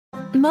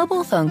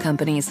Mobile phone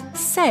companies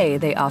say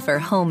they offer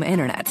home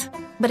internet.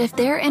 But if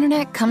their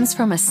internet comes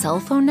from a cell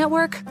phone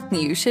network,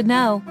 you should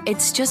know.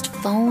 It's just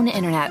phone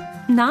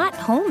internet, not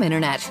home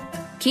internet.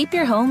 Keep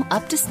your home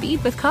up to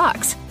speed with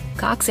Cox.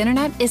 Cox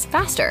internet is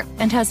faster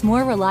and has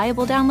more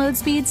reliable download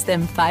speeds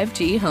than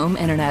 5G home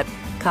internet.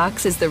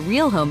 Cox is the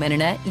real home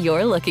internet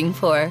you're looking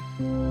for.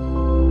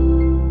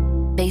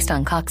 Based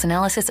on Cox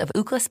analysis of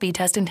Ookla speed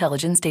test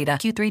intelligence data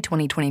Q3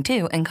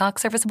 2022 and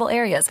Cox serviceable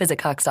areas, visit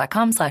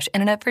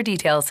cox.com/internet for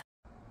details.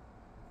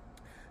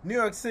 New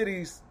York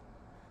City's,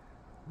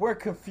 we're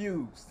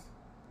confused.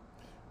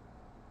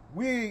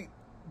 We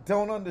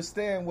don't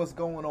understand what's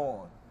going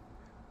on.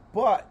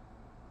 But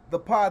the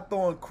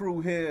Podthorn crew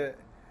here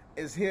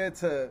is here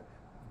to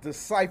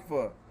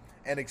decipher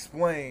and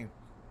explain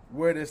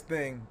where this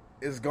thing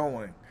is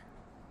going.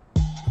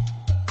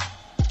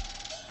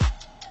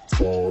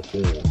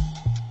 Podthorn.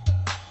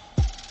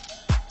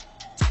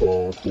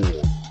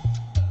 Podthorn.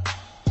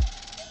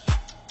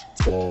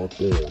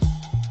 Podthorn.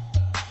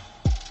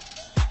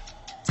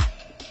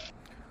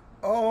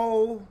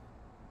 Oh,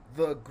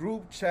 the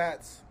group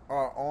chats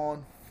are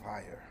on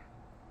fire.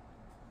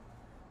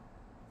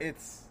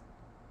 It's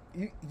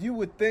you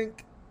would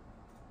think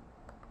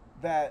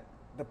that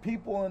the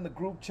people in the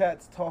group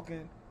chats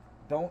talking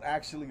don't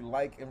actually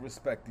like and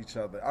respect each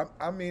other.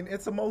 I mean,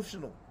 it's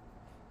emotional.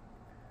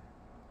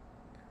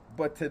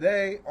 But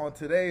today, on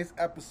today's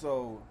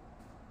episode,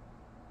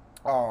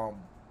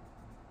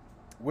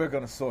 we're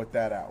going to sort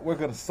that out. We're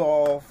going to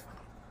solve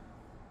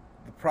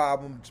the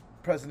problem.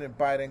 President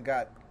Biden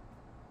got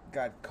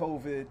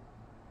COVID.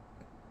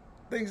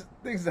 Things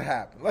that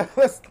happen.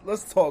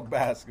 Let's talk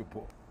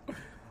basketball.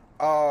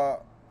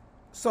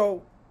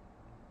 So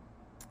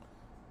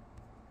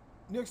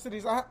New York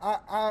City's,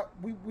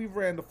 we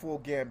ran the full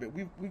gambit.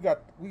 We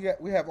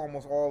have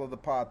almost all of the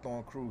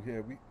Podthorn crew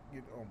here.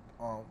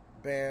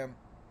 Bam,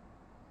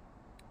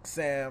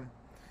 Sam,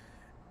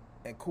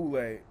 and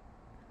Kool-Aid.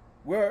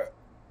 The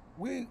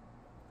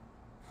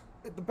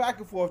back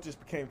and forth just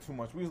became too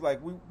much. We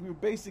were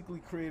basically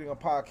creating a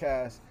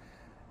podcast,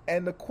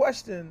 and the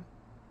question,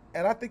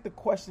 and I think the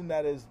question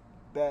that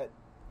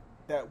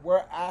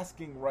we're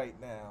asking right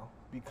now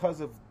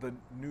because of the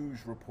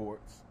news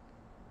reports,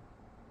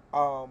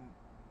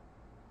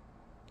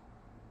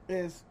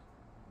 is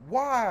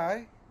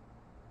why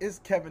is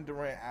Kevin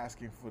Durant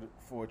asking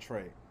for a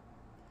trade?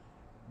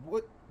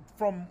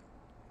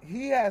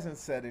 He hasn't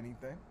said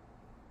anything,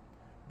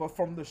 but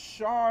from the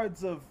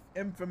shards of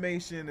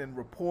information and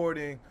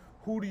reporting,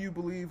 who do you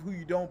believe, who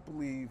you don't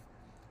believe,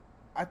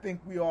 I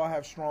think we all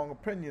have strong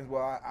opinions.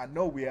 Well, I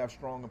know we have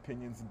strong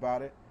opinions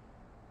about it,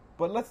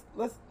 but let's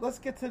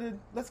get to the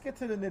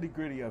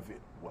nitty-gritty of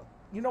it. Well,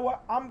 you know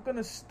what? I'm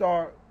gonna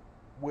start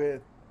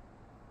with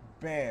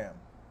Bam,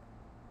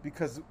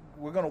 because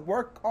we're gonna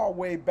work our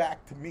way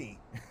back to me.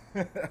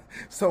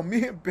 So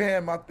me and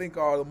Bam, I think,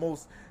 are the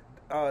most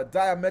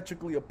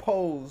diametrically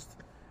opposed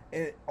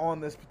on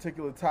this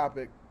particular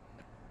topic.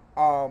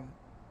 And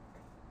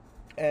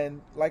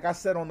like I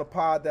said on the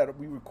pod that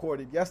we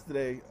recorded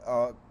yesterday,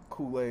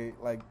 Kool-Aid,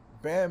 like,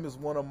 Bam is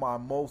one of my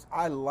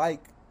I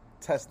like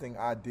testing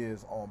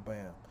ideas on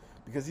Bam,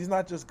 because he's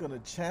not just going to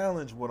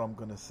challenge what I'm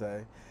going to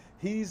say.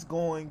 He's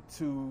going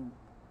to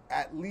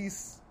at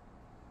least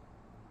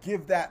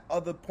give that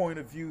other point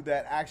of view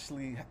that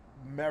actually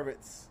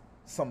merits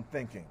some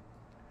thinking.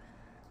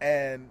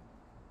 And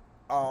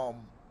I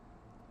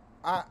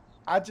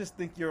just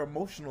think you're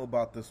emotional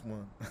about this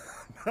one.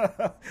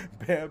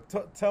 Bam,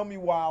 tell me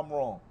why I'm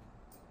wrong.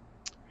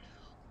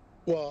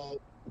 Well,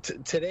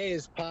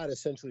 today's pod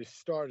essentially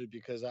started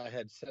because I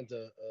had sent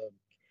a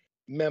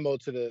memo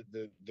to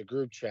the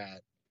group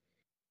chat,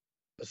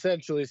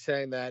 essentially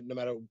saying that no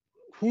matter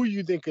who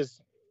you think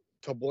is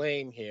to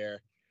blame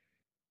here,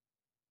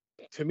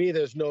 to me,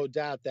 there's no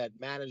doubt that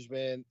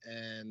management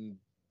and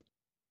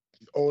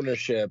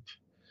ownership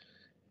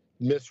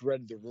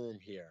misread the room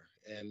here.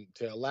 And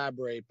to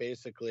elaborate,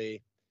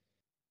 basically,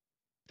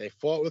 they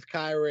fought with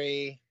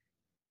Kyrie.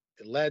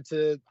 It led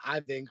to, I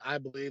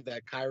believe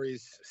that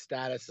Kyrie's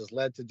status has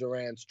led to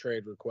Durant's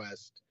trade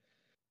request.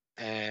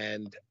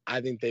 And I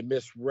think they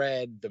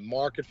misread the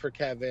market for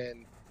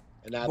Kevin.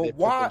 And now But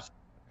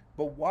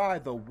why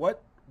though?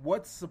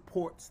 What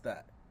supports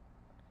that?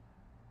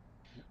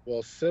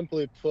 Well,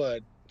 simply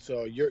put,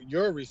 so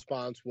your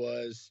response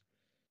was,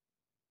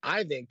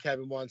 I think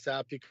Kevin wants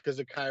out because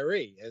of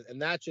Kyrie.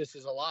 And that just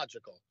is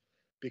illogical.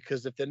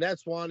 Because if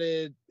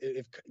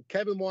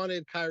Kevin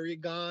wanted Kyrie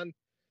gone,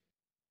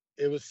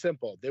 it was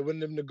simple. They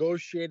wouldn't have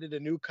negotiated a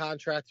new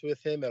contract with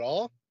him at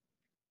all,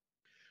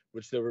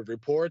 which there were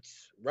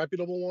reports,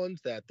 reputable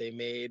ones, that they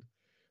made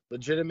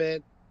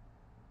legitimate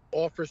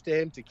offers to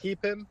him to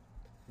keep him.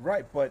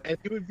 Right, but and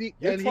he would be,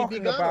 you're and talking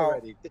he'd be gone about,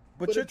 already.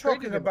 but you're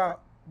talking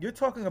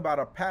about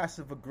a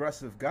passive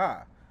aggressive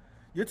guy.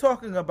 You're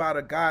talking about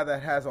a guy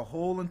that has a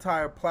whole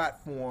entire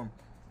platform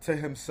to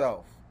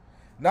himself.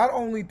 Not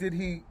only did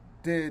he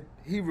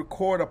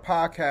record a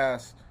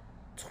podcast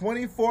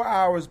 24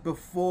 hours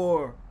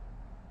before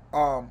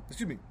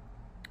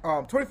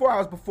 24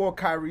 hours before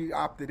Kyrie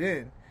opted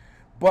in,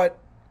 But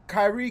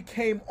Kyrie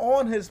came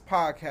on his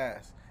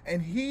podcast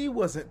and he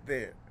wasn't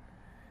there.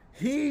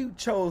 He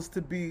chose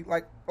to be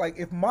like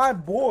if my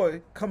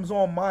boy comes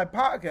on my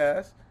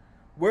podcast,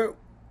 we're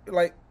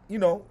like,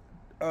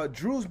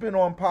 Drew's been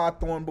on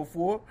Podthorn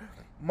before.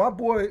 My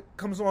boy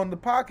comes on the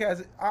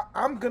podcast.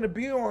 I'm gonna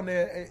be on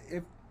there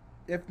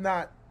if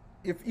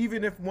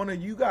one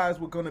of you guys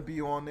were gonna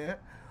be on there.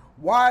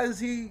 Why is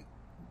he?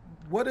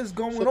 What is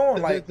going on?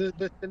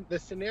 The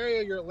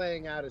scenario you're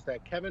laying out is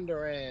that Kevin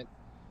Durant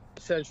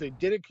essentially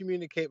didn't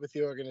communicate with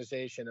the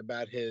organization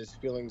about his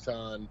feelings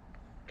on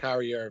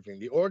Kyrie Irving.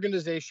 The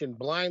organization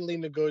blindly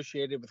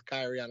negotiated with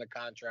Kyrie on a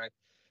contract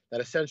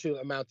that essentially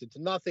amounted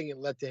to nothing and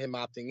led to him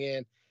opting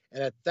in.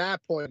 And at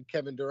that point,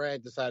 Kevin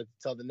Durant decided to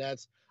tell the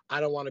Nets,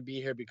 I don't want to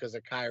be here because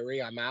of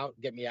Kyrie. I'm out.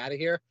 Get me out of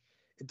here.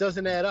 It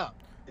doesn't add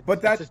up. It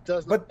just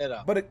doesn't add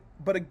up.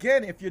 But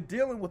again, if you're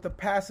dealing with a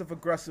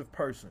passive-aggressive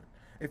person,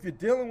 if you're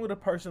dealing with a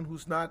person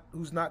who's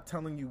not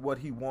telling you what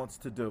he wants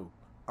to do,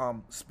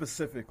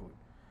 specifically,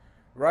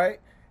 right?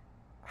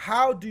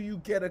 How do you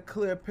get a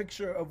clear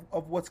picture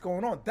of what's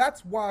going on?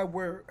 That's why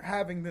we're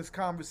having this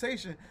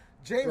conversation.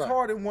 James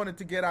Harden wanted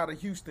to get out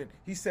of Houston.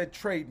 He said,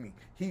 trade me.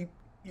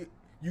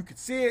 You could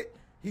see it.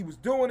 He was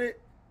doing it.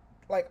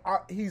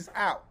 He's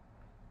out.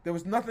 There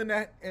was nothing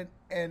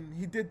and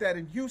he did that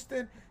in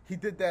Houston. He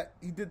did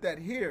that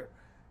here.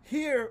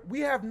 Here, we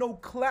have no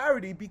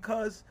clarity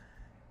because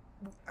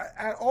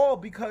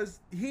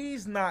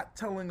he's not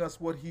telling us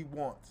what he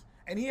wants.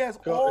 And he has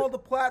all the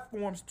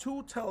platforms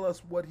to tell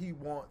us what he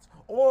wants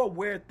or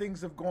where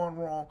things have gone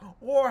wrong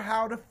or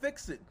how to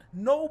fix it.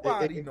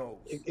 Nobody knows.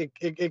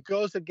 It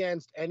goes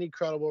against any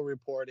credible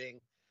reporting,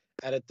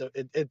 and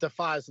it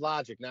defies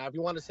logic. Now, if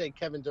you want to say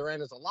Kevin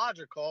Durant is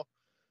illogical,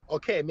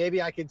 okay,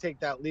 maybe I can take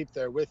that leap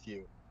there with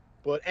you.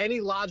 But any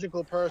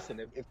logical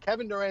person, if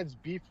Kevin Durant's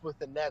beef with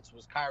the Nets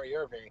was Kyrie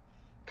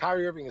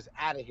Irving is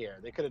out of here.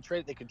 They could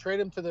trade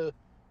him to the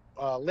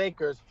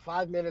Lakers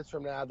 5 minutes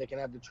from now. They can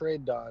have the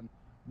trade done,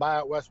 buy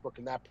out Westbrook,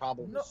 and that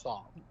problem is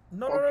solved.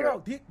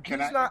 No.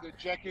 Can I not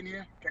interject in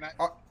here? Can I?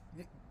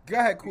 Go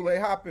ahead,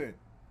 Kool-Aid, hop in.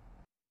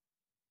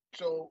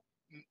 So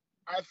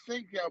I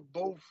think y'all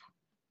both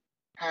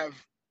have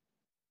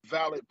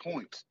valid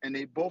points, and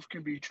they both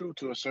can be true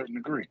to a certain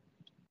degree.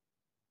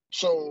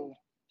 So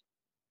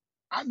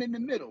I'm in the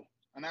middle,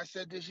 and I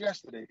said this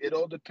yesterday. It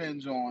all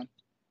depends on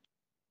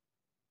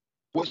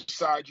which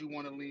side you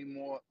want to lean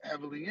more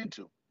heavily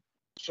into.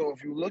 So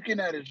if you're looking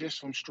at it just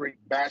from straight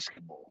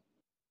basketball,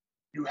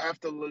 you have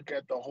to look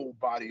at the whole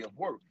body of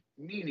work.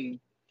 Meaning,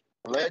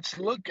 let's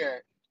look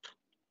at,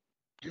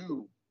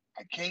 dude,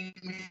 I came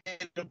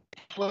here to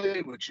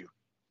play with you.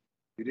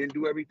 You didn't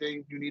do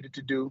everything you needed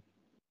to do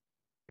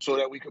so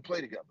that we could play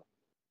together.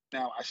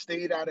 Now, I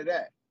stayed out of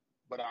that,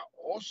 but I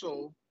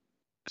also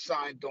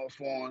signed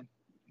off on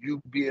you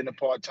being a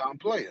part-time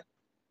player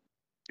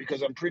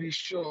because I'm pretty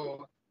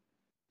sure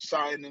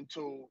signing them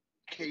to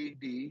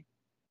KD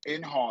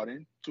and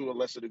Harden to a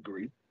lesser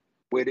degree,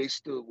 where they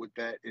stood with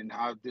that and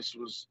how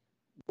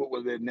what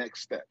were their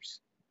next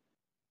steps.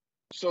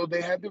 So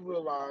they had to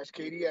realize,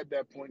 KD at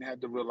that point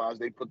had to realize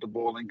they put the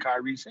ball in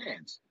Kyrie's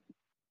hands.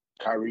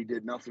 Kyrie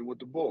did nothing with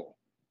the ball.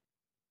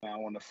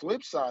 Now, on the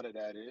flip side of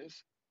that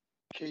is,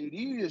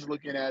 KD is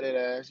looking at it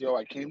as,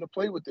 I came to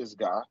play with this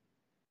guy,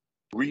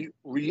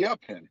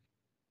 re-up him.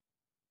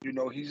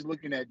 He's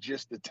looking at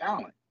just the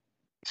talent.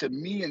 To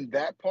me, in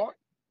that part,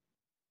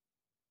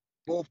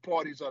 both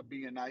parties are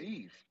being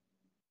naive.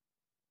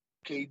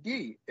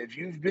 KD, if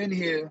you've been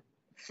here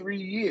 3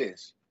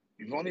 years,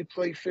 you've only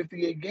played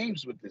 58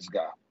 games with this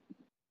guy,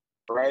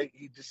 right?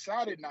 He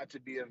decided not to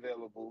be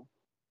available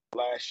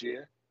last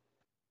year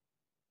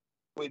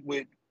with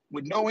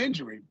no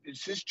injury.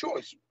 It's his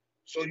choice.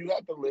 So you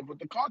have to live with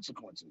the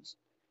consequences.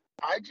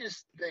 I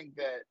just think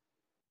that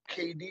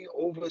KD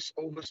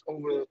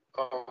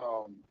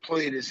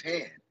played his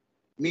hand,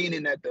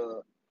 meaning that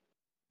the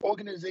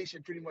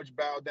organization pretty much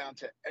bowed down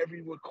to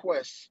every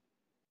request.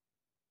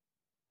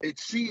 It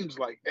seems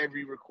like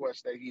every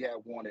request that he had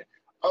wanted,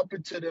 up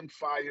until them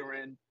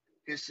firing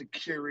his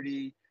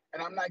security.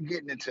 And I'm not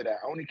getting into that.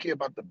 I only care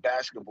about the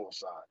basketball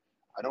side.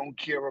 I don't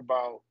care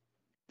about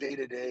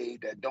day-to-day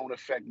that don't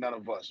affect none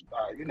of us.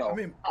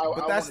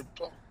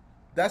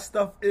 That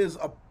stuff is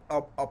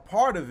a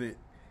part of it.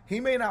 He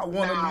may not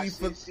want to leave.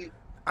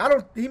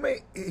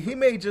 He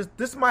may just,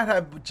 this might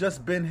have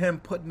just been him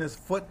putting his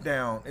foot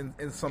down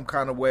in some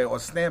kind of way or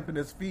stamping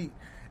his feet.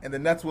 And the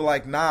Nets were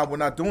like, nah, we're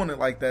not doing it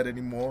like that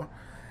anymore.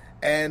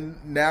 And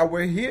now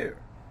we're here.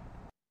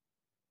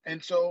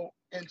 And so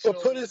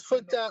put his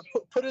foot down.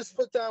 Put his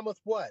foot down with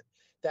what?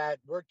 That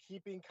we're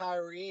keeping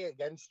Kyrie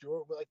against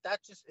your, like,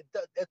 that just,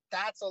 that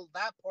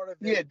part of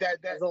it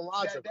is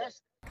illogical.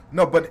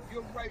 No, but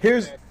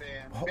here's,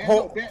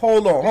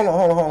 hold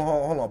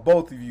on,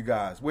 both of you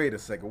guys. Wait a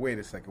second.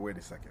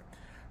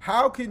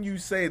 How can you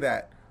say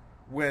that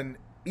when,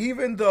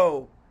 even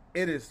though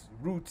it is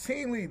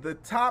routinely the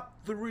top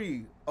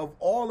 3 of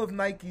all of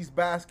Nike's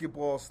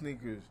basketball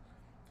sneakers,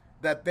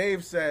 that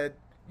they've said,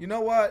 you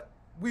know what,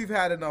 we've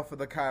had enough of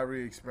the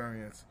Kyrie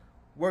experience.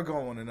 we're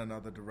going in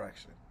another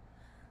direction.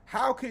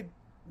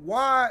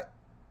 Why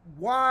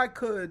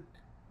could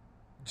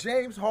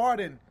James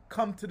Harden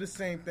come to the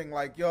same thing?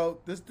 Like, yo,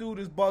 this dude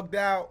is bugged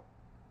out.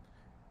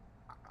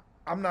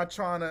 I'm not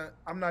trying to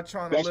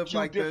live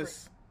like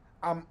this.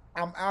 I'm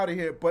out of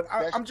here. But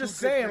I'm just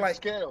saying, like,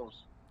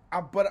 scales.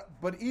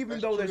 But even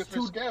though there's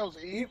two scales,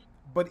 Eve.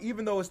 But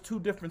even though it's two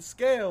different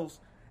scales,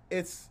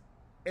 it's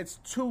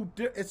two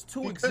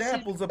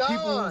examples of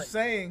people who's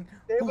saying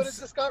they would have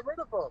just got rid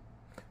of him.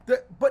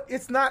 But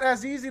it's not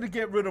as easy to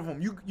get rid of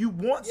him. You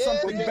want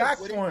something back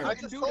for him. I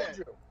just told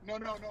you. No.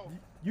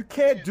 You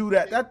can't do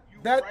that.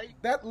 Right.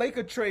 That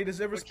Laker trade is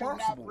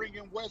irresponsible. But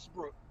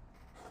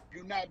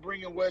you're not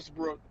bringing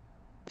Westbrook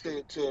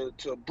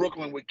to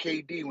Brooklyn with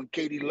KD when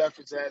KD left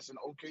his ass in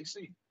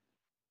OKC,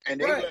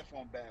 and they left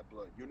on bad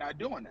blood. You're not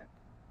doing that.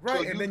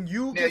 Right, So and then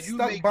you get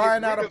stuck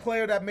buying out a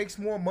player that makes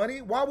more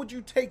money. Why would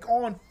you take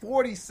on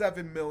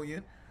 $47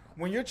 million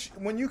when you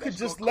could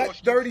just let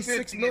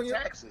 $36 million?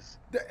 Taxes.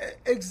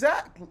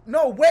 Exactly.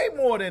 No, way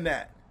more than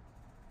that.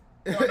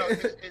 No,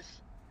 it's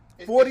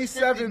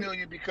 47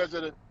 million because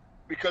of the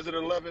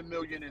 $11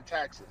 million in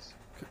taxes.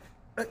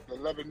 The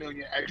 $11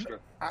 million extra.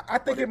 I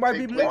think it might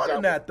be more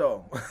than that,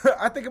 though.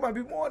 I think it might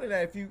be more than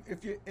that.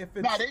 If it's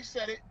no, they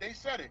said it. They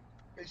said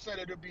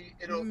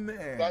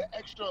that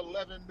extra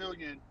 $11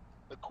 million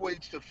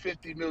equates to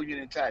 $50 million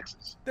in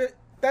taxes.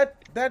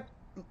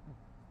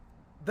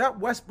 That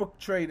Westbrook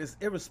trade is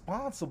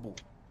irresponsible.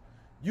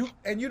 You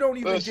don't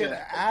even get an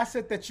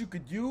asset that you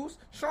could use.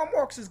 Sean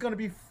Marks is going to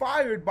be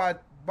fired by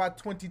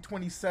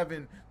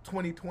 2027,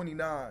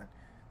 2029.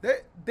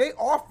 They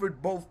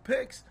offered both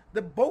picks.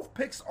 Both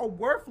picks are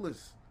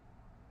worthless.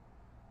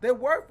 They're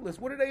worthless.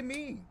 What do they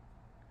mean?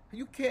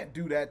 You can't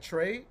do that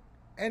trade,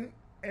 and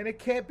it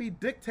can't be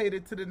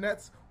dictated to the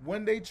Nets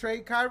when they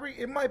trade Kyrie.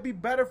 It might be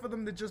better for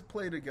them to just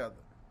play together.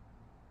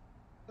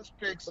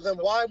 So then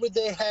why would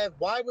they have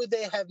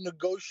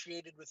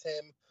negotiated with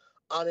him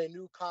on a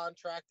new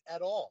contract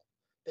at all?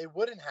 They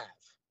wouldn't have.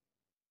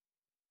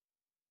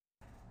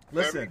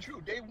 Listen. Very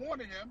true. They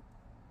wanted him.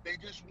 They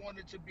just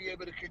wanted to be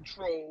able to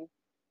control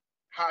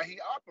how he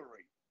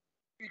operates.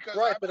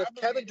 Right, but if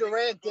Kevin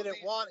Durant didn't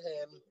want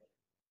him,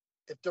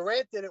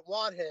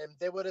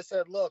 they would have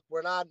said, "Look,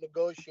 we're not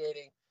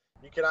negotiating.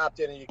 You can opt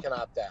in and you can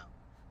opt out."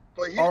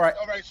 But all right,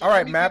 so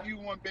let me Matt. Give you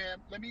one,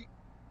 Bam. Let me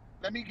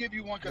give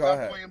you one because Go I'm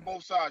ahead. playing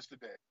both sides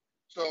today.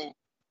 So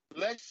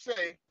let's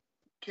say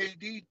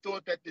KD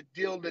thought that the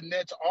deal the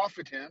Nets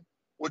offered him.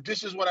 Well,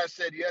 this is what I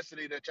said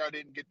yesterday that y'all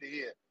didn't get to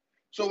hear.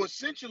 So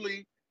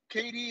essentially,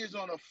 KD is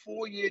on a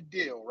 4-year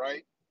deal,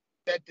 right?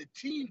 That the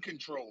team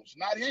controls,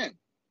 not him.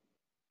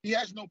 He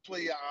has no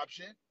player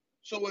option.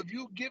 So if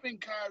you're giving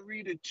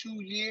Kyrie the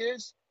 2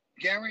 years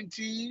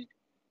guaranteed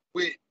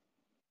with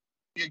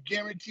your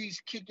guarantees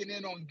kicking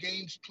in on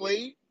games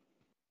played,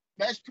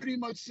 that's pretty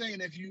much saying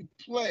if you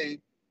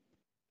play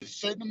a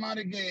certain amount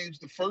of games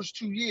the first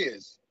 2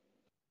 years,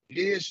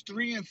 years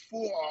 3 and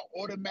 4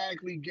 are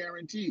automatically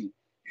guaranteed.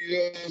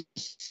 You're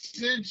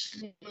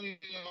essentially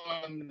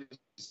on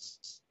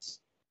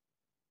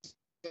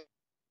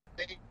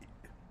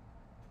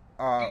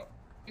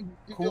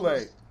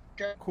Kool-Aid.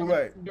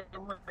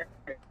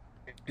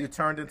 You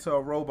turned into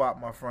a robot,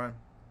 my friend.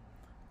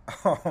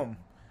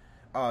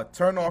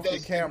 Turn off your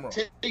camera.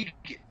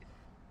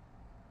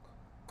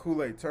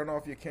 Kool-Aid, turn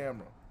off your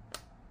camera.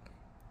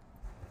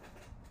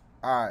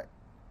 All right.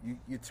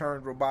 You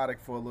turned robotic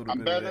for a little bit.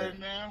 I'm better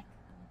now?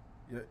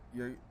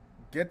 You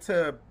get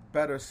to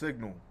better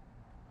signal.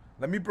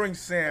 Let me bring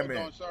Sam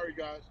in. Sorry,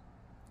 guys.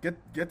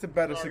 Get to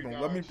better signal.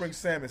 Guys. Let me bring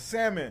Sam in.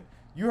 Sam,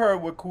 you heard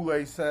what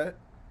Kool-Aid said.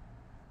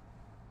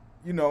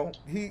 You know,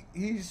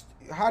 he's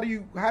how do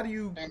you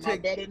Am I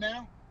better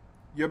now?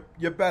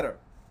 You're better.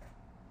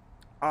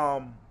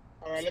 All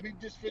right, let me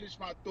just finish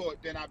my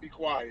thought, then I'll be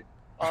quiet.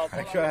 What I was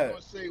going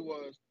to say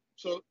was,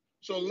 so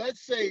let's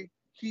say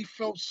he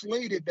felt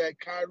slated that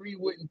Kyrie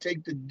wouldn't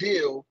take the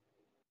deal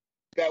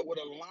that would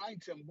align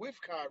him with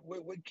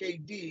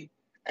KD,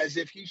 as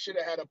if he should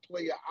have had a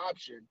player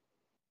option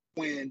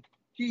when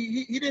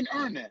he didn't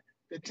earn that.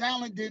 The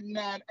talent did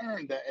not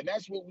earn that, and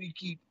that's what we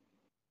keep.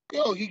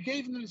 He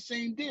gave him the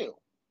same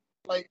deal.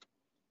 Like,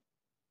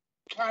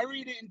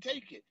 Kyrie didn't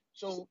take it.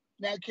 So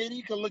now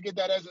KD can look at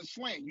that as a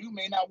sling. You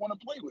may not want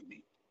to play with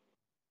me.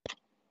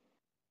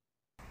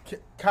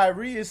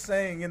 Kyrie is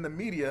saying in the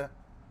media,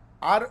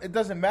 it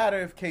doesn't matter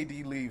if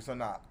KD leaves or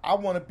not. I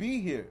want to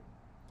be here.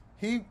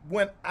 He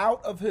went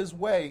out of his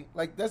way.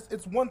 Like,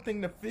 it's one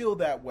thing to feel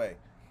that way.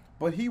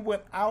 But he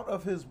went out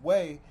of his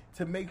way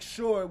to make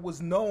sure it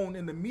was known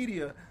in the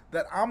media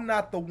that I'm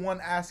not the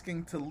one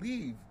asking to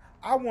leave.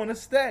 I want to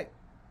stay.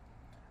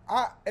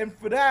 And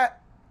for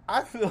that,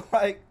 I feel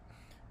like,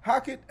 how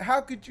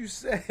could you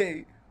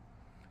say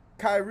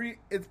Kyrie?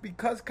 It's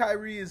because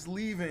Kyrie is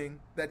leaving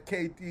that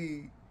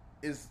KD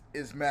is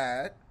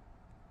mad,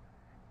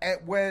 and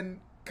when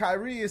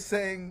Kyrie is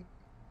saying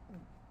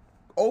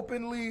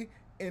openly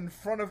in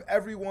front of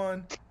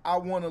everyone, I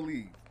want to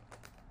leave.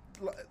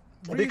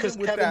 Because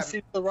Kevin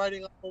sees the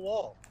writing on the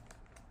wall.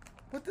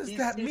 What does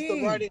that mean? He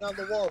sees the writing on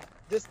the wall.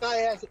 This guy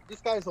has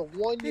a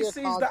 1 He year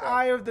sees contract. the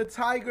eye of the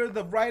tiger,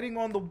 the writing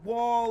on the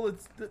wall.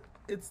 It's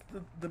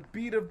the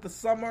beat of the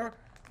summer.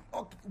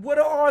 What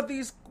are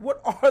these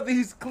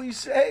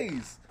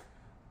cliches?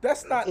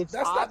 That's not Obvious.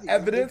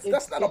 evidence.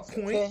 That's not a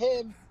To point.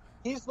 him,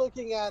 he's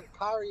looking at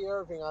Kyrie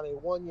Irving on a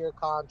 1 year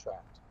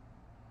contract.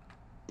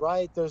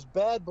 Right? There's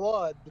bad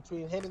blood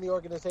between him and the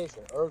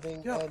organization,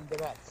 Irving and the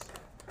Nets.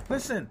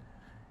 Listen,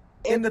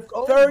 It's in the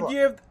over.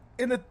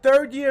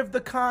 third year of the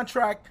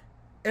contract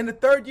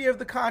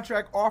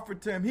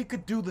offered to him, he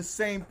could do the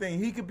same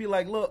thing. He could be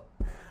like, "Look,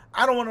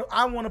 I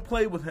want to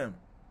play with him."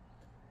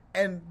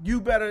 And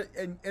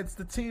and it's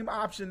the team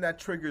option that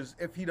triggers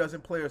if he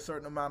doesn't play a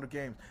certain amount of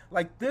games.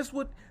 Like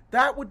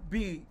that would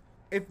be,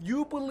 if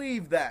you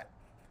believe that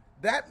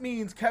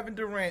means Kevin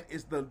Durant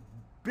is the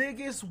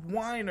biggest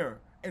whiner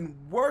and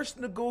worst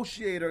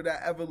negotiator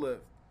that ever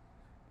lived.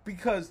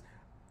 Because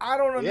I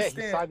don't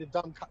understand.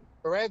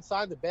 Durant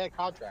signed a bad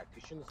contract. He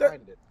shouldn't have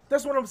signed it.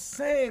 That's what I'm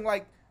saying.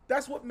 Like,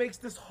 that's what makes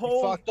this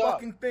whole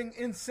fucking thing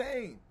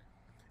insane.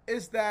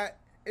 Is that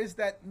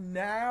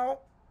now,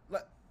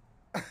 like,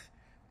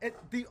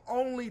 the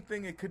only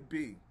thing it could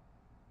be,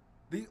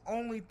 and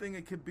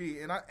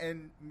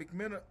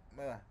McMenamin,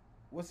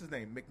 what's his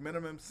name?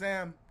 McMenamin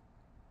Sam,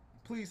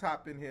 please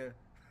hop in here.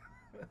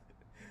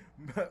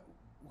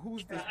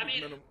 Who's this?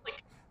 McMenamin?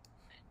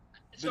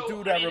 The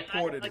dude that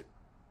reported it.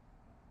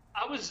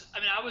 I was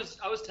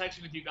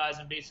texting with you guys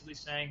and basically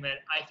saying that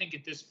I think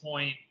at this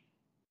point,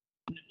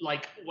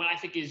 like, what I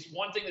think is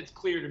one thing that's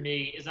clear to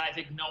me is I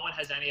think no one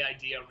has any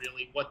idea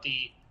really what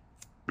the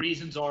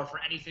reasons are for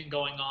anything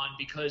going on,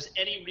 because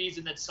any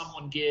reason that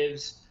someone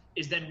gives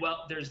is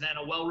there's then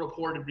a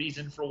well-reported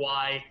reason for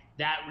why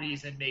that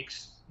reason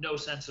makes no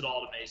sense at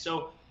all to me.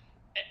 So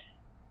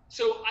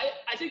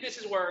I think this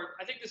is where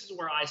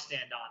I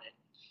stand on it.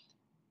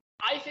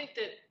 I think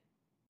that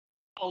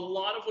a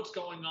lot of what's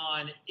going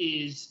on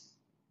is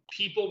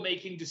people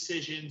making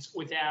decisions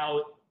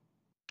without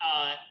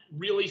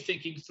really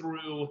thinking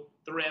through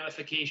the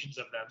ramifications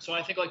of them. So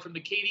I think, like, from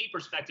the KD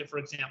perspective, for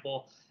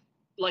example,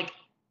 like,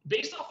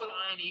 based off what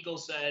Ian Eagle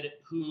said,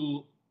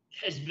 who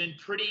has been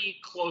pretty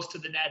close to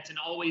the Nets and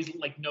always,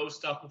 like, knows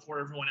stuff before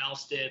everyone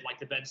else did, like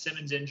the Ben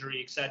Simmons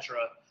injury, etc.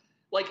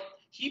 Like,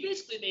 he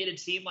basically made it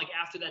seem like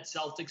after that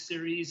Celtics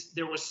series,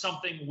 there was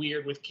something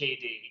weird with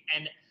KD.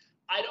 And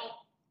I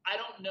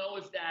don't know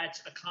if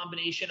that's a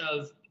combination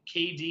of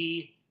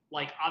KD.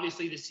 Like,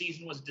 obviously the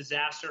season was a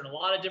disaster in a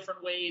lot of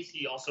different ways.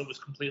 He also was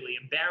completely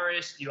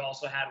embarrassed. You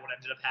also had what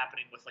ended up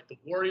happening with, like, the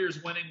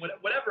Warriors winning,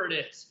 whatever it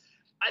is.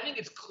 I think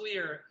it's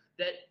clear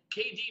that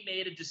KD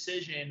made a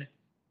decision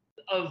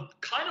of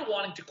kind of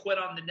wanting to quit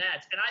on the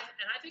Nets. And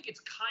I think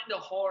it's kind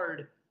of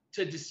hard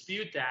to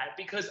dispute that,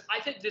 because I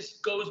think this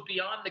goes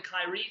beyond the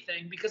Kyrie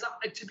thing, because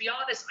to be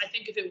honest, I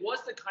think if it was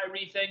the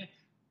Kyrie thing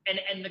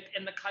and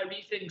the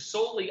Kyrie thing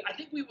solely, I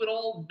think we would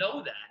all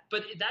know that.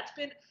 But that's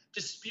been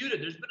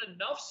disputed. There's been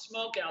enough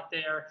smoke out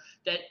there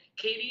that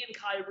KD and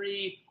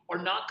Kyrie are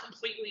not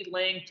completely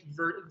linked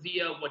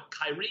via what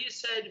Kyrie has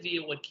said,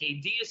 via what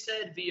KD has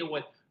said, via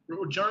what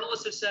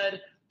journalists have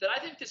said, that I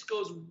think this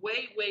goes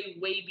way, way,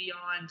 way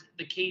beyond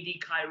the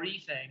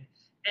KD-Kyrie thing.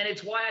 And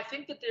it's why I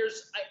think that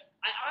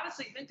I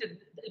honestly think that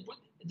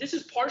this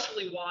is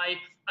partially why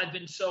I've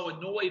been so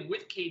annoyed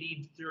with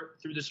KD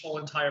through this whole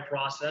entire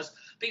process,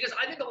 because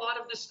I think a lot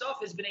of this stuff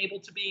has been able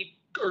to be,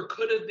 or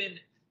could have been,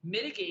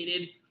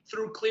 mitigated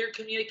through clear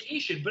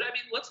communication. But I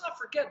mean, let's not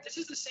forget, this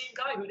is the same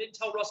guy who didn't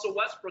tell Russell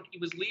Westbrook he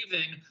was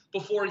leaving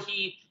before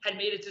he had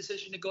made a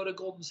decision to go to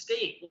Golden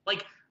State.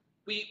 Like,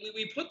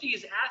 we put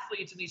these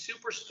athletes and these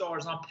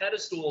superstars on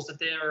pedestals that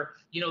they're,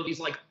 these,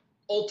 like,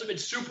 ultimate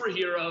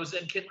superheroes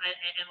and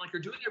like, are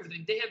doing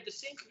everything. They have the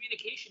same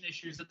communication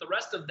issues that the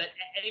rest of that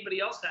anybody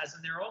else has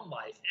in their own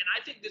life. And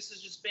I think this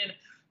has just been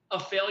a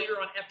failure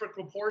on epic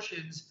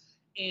proportions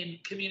in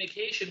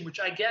communication, which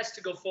I guess,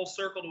 to go full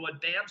circle to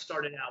what Bam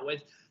started out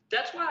with,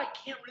 that's why I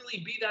can't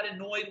really be that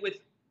annoyed with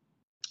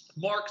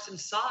Marks and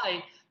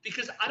Sy,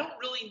 because I don't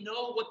really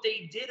know what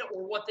they did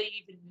or what they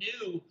even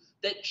knew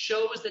that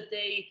shows that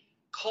they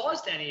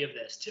caused any of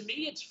this. To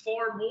me, it's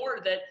far more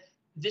that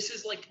this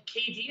is like,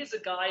 KD is a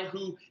guy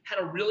who had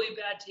a really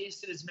bad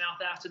taste in his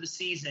mouth after the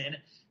season,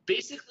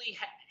 basically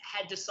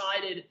had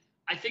decided,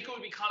 I think it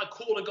would be kind of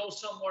cool to go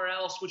somewhere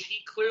else, which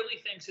he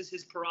clearly thinks is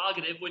his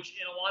prerogative, which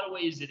in a lot of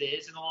ways it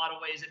is. In a lot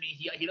of ways, I mean,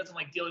 he doesn't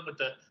like dealing with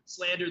the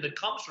slander that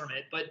comes from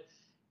it. But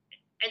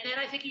and then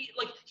I think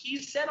he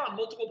said on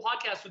multiple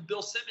podcasts with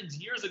Bill Simmons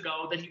years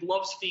ago that he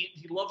loves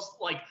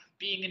like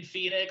being in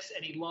Phoenix,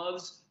 and he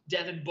loves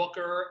Devin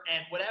Booker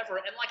and whatever.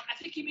 And, like, I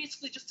think he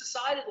basically just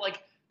decided,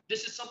 like,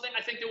 this is something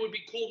I think that would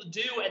be cool to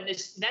do. And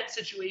this net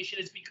situation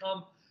has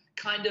become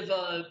kind of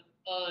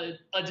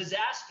a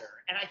disaster.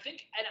 And I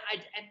think,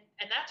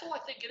 and that's all I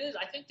think it is.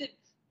 I think that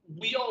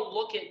we all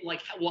look at,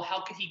 like, well, how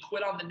could he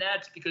quit on the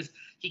Nets because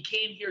he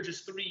came here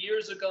just 3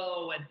 years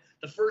ago and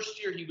the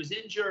first year he was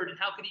injured, and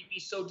how could he be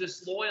so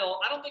disloyal?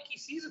 I don't think he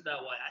sees it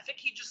that way. I think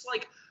he just,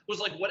 like,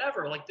 was like,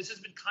 whatever, like, this has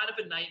been kind of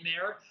a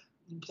nightmare.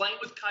 Playing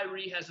with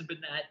Kyrie hasn't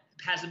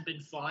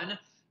been fun.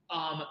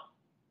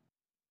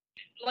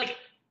 like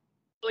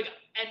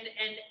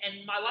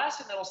and my last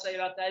thing that I'll say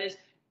about that is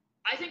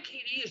I think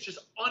KD is just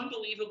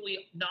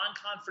unbelievably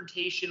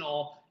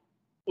non-confrontational,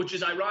 which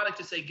is ironic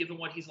to say given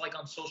what he's like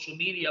on social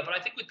media. But I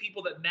think with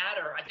people that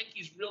matter, I think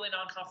he's really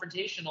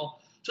non-confrontational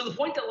to the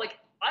point that, like,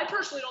 I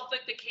personally don't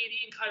think that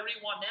KD and Kyrie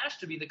want Nash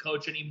to be the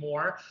coach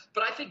anymore.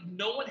 But I think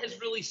no one has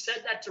really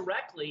said that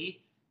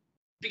directly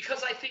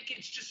because I think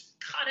it's just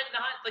kind of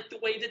not like the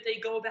way that they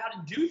go about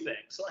and do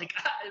things. Like,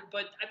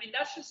 but I mean,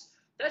 that's just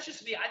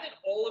me. I think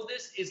all of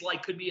this is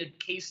like could be a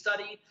case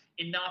study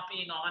in not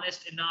being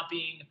honest and not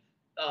being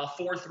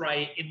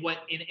forthright in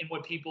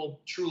what people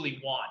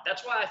truly want.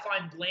 That's why I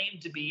find blame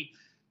to be,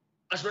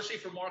 especially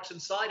for Mark's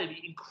side, to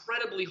be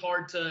incredibly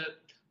hard to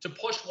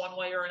push one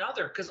way or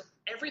another because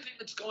everything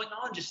that's going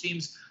on just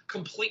seems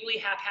completely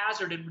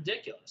haphazard and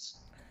ridiculous.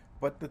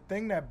 But the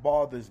thing that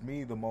bothers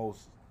me the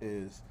most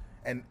is,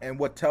 and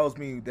what tells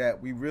me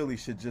that we really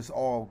should just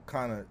all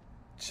kind of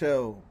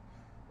chill,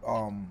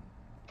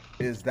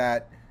 is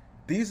that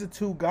these are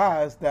two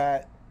guys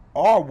that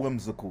are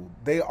whimsical.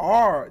 They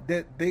are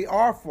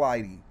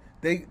flighty.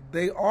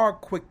 They are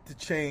quick to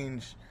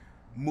change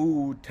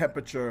mood,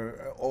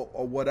 temperature,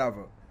 or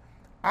whatever.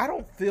 I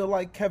don't feel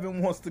like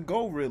Kevin wants to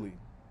go really.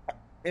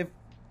 If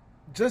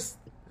just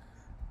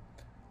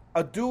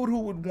a dude who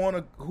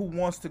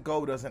wants to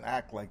go doesn't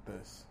act like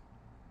this.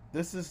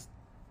 This is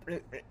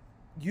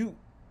you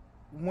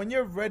when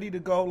you're ready to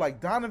go.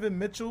 Like Donovan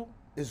Mitchell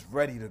is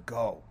ready to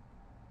go.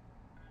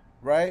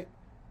 Right?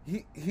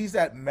 He's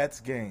at Mets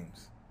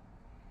games.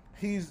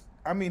 He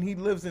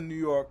lives in New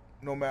York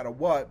no matter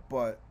what,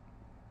 but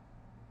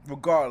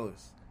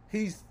regardless,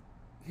 he's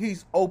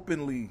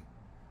openly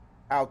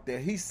out there.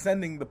 He's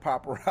sending the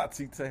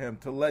paparazzi to him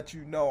to let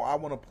you know I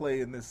want to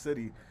play in this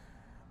city,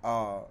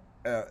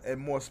 and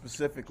more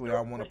specifically,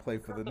 I want to play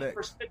for the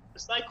Knicks. The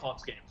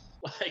Cyclones game,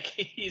 like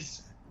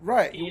he's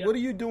right. What are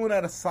you doing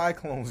at a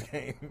Cyclones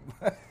game?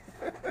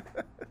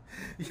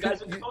 You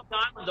guys are Coast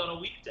Island on a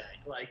weekday,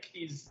 like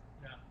he's.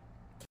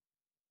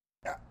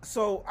 Yeah.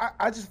 So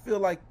I just feel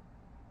like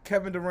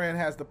Kevin Durant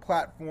has the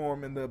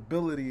platform and the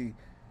ability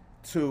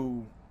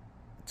to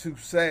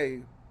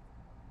say,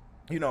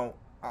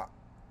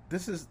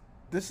 this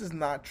is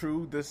not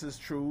true. This is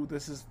true.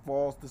 This is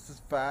false. This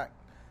is fact,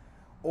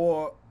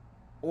 or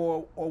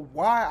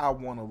why I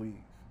want to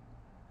leave,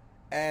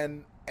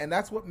 and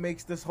that's what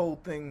makes this whole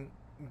thing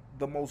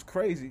the most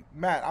crazy.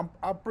 Matt,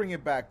 I'll bring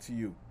it back to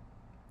you.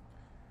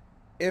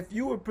 If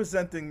you were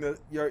presenting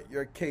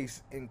your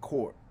case in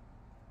court,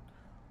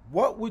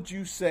 what would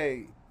you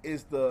say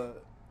is the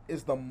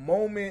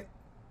moment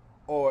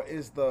or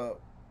is the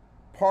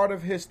part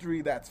of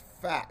history that's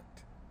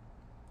fact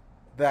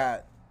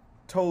that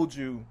told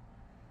you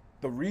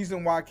the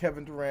reason why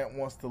Kevin Durant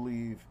wants to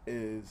leave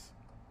is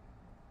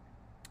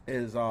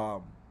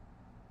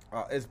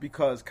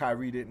because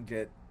Kyrie didn't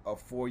get a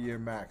 4-year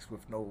max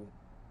with no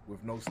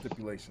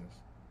stipulations?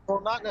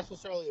 Well, not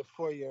necessarily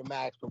a 4-year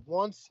max, but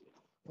once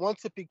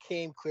it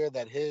became clear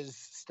that his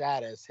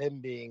status,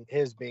 being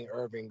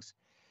Irving's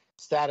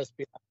status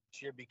this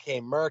year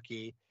became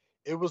murky,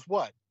 it was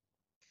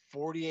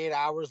 48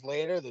 hours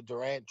later, the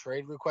Durant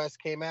trade request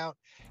came out.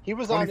 He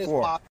was 24. On his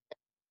podcast.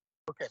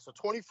 Okay, so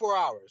 24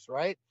 hours,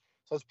 right?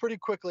 So it's pretty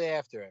quickly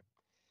after it.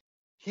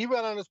 He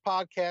went on his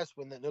podcast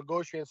when the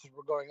negotiations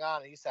were going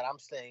on, and he said, I'm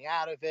staying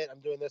out of it.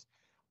 I'm doing this.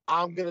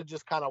 I'm going to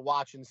just kind of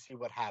watch and see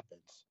what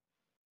happens.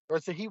 Or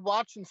so he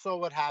watched and saw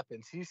what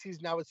happens. He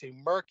sees now it's a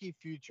murky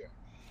future.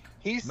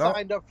 He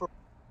signed up for...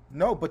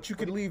 No, but you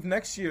could leave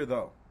next year,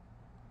 though.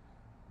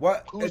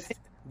 What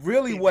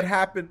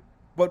happened...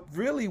 But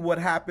really what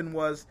happened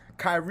was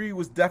Kyrie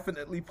was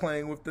definitely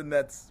playing with the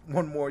Nets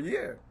one more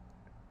year.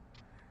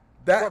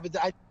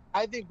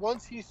 I think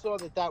once he saw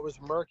that was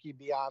murky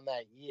beyond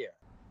that year,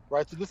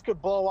 right? So this could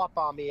blow up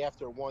on me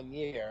after 1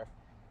 year.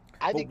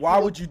 Why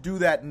would you do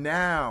that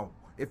now?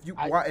 If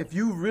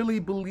you really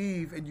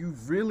believe and you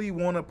really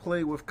want to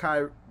play with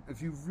Kyrie,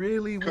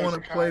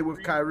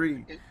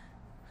 Kyrie.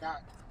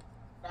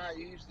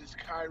 He's this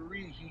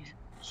Kyrie.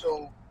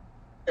 So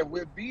if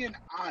we're being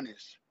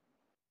honest,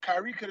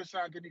 Kyrie could have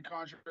signed any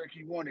contract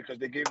he wanted because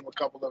they gave him a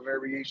couple of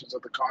variations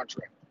of the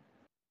contract.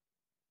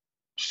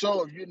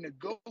 So if you're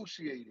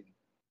negotiating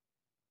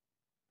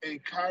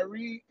and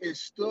Kyrie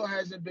still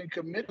hasn't been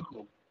committed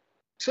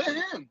to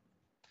him.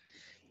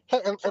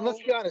 And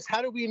let's be honest,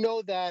 how do we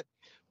know that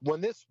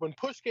when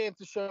push came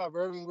to shove,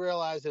 Irving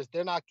realizes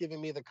they're not giving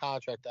me the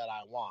contract that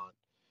I want.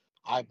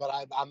 I'm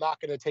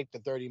not going to take the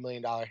 $30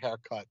 million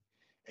haircut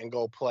and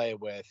go play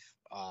with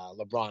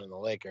LeBron and the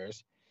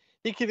Lakers.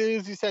 He could have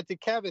easily said to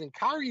Kevin, and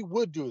Kyrie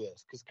would do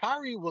this because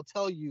Kyrie will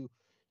tell you,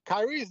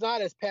 Kyrie is not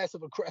as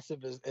passive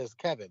aggressive as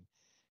Kevin.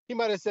 He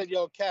might have said,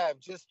 "Yo, Kev,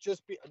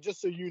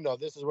 just so you know,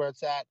 this is where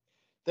it's at.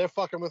 They're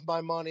fucking with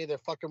my money. They're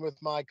fucking with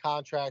my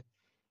contract.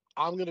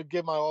 I'm gonna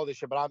give my all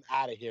this year, but I'm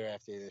out of here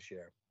after this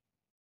year."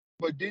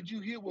 But did you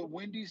hear what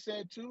Wendy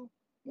said too?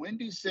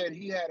 Wendy said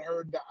he had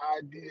heard the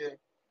idea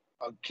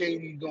of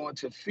KD going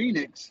to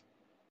Phoenix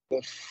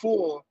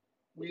before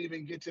we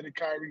even get to the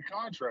Kyrie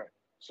contract.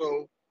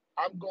 So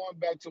I'm going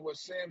back to what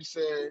Sam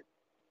said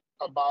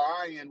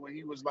about Ian when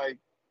he was like,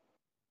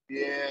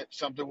 yeah,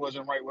 something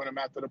wasn't right with him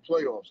after the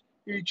playoffs.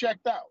 He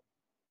checked out.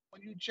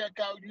 When you check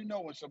out, you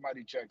know when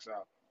somebody checks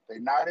out. They're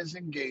not as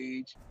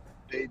engaged.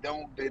 They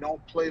don't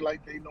play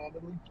like they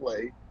normally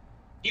play.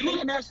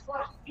 And that's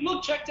fine. He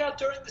looked checked out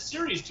during the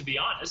series, to be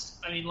honest.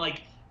 I mean,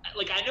 like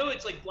I know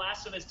it's like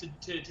blasphemous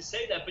to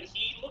say that, but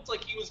he looked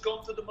like he was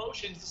going through the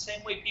motions the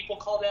same way people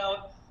called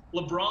out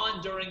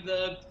LeBron during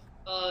the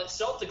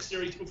Celtics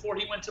series before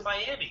he went to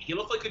Miami. He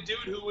looked like a dude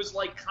who was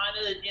like kind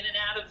of in and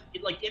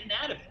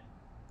out of it.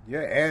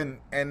 Yeah,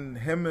 and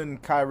him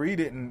and Kyrie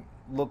didn't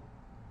look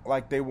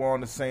like they were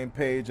on the same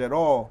page at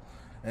all,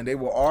 and they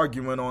were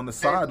arguing on the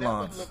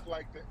sidelines.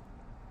 Like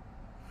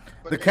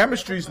the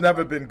chemistry's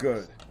never been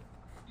good.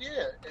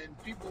 Yeah, and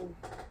people,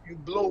 you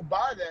blow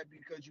by that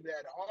because you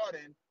had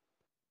Harden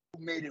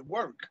who made it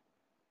work.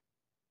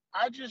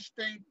 I just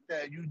think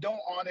that you don't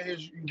honor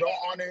his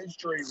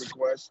trade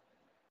request,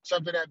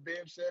 something that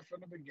Bam said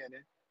from the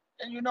beginning.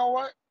 And you know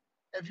what?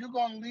 If you're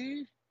gonna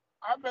leave,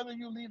 I'd rather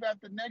you leave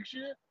after next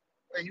year,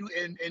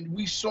 and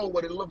we saw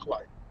what it looked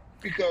like.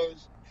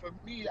 Because for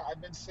me,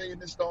 I've been saying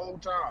this the whole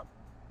time.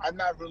 I'm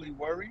not really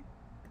worried.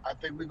 I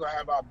think we're gonna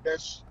have our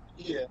best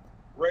year,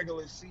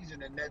 regular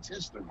season in Nets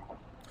history.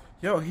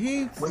 Yo,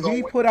 he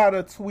put out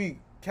a tweet,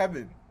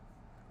 Kevin,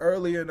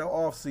 earlier in the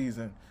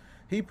offseason.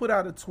 He put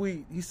out a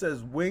tweet. He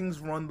says, "Wings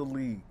run the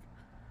league."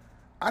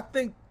 I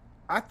think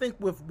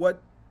with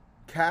what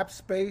cap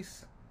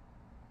space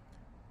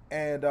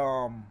and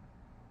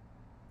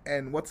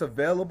what's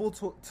available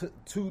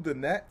to the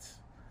Nets,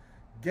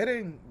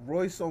 getting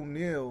Royce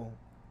O'Neal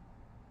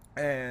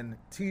and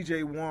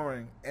T.J.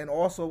 Warren and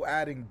also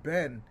adding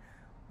Ben,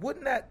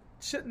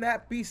 shouldn't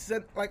that be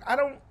sent? Like I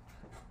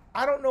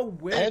don't know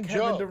where and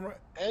Kevin Joe Durant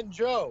and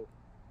Joe.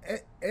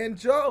 And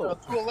Joe,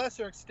 to a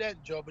lesser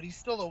extent, Joe, but he's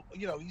still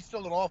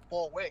an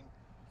off-ball wing.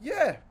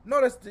 Yeah,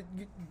 no,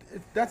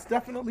 that's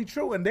definitely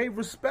true, and they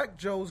respect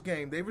Joe's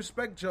game. They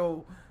respect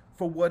Joe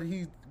for what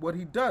he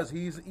does.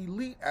 He's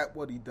elite at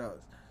what he does.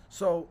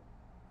 So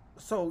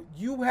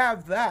you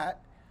have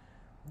that.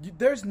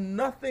 There's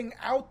nothing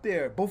out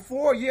there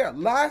before. Yeah,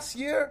 last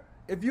year,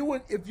 if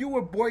you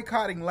were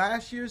boycotting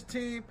last year's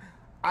team,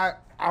 I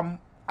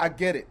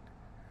get it,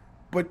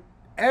 but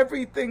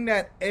everything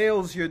that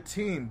ails your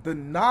team, the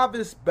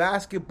novice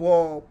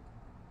basketball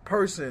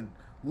person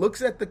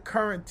looks at the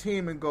current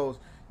team and goes,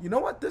 you know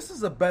what? This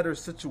is a better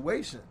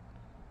situation.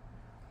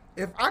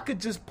 If I could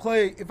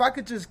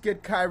just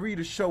get Kyrie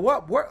to show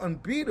up, we're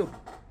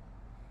unbeatable.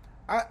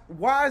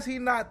 Why is he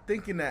not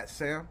thinking that,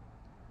 Sam?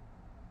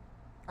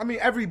 I mean,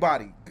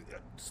 everybody,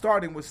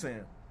 starting with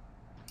Sam.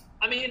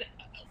 I mean,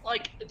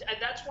 like, and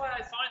that's why I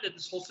find that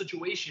this whole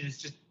situation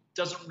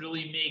doesn't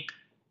really make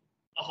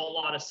a whole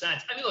lot of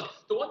sense. I mean, look,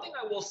 the one thing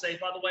I will say,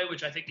 by the way,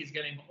 which I think is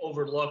getting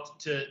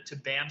overlooked to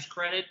Bam's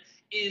credit,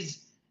 is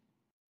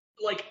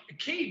like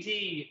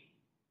KD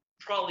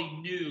probably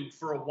knew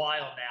for a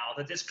while now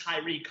that this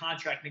Kyrie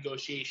contract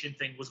negotiation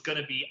thing was going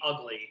to be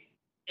ugly,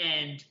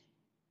 and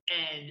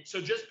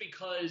so just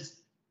because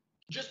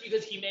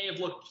he may have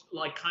looked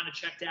like kind of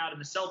checked out in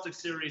the Celtics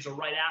series or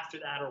right after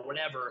that or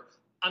whatever,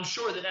 I'm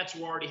sure the Nets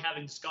were already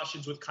having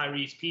discussions with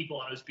Kyrie's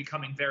people, and it was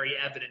becoming very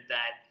evident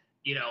that,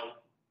 you know,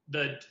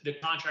 the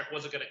contract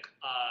wasn't going to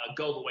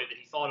go the way that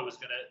he thought it was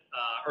going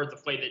to, or the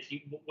way that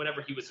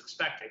whatever he was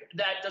expecting.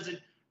 That doesn't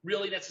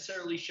really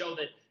necessarily show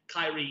that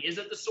Kyrie is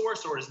at the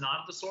source or is not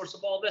at the source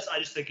of all this. I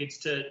just think it's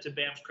to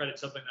Bam's credit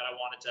something that I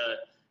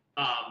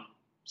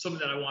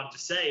wanted to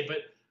say. But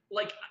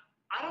like,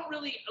 I don't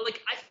really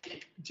like. I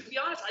think, to be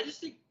honest, I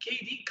just think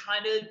KD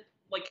kind of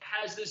like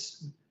has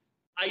this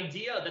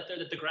idea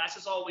that the grass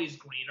is always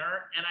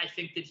greener, and I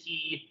think that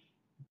he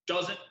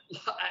doesn't.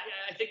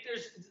 I think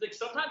there's like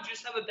sometimes you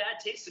just have a bad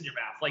taste in your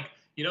mouth. Like,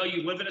 you know,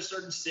 you live in a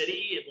certain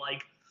city, and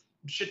like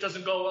shit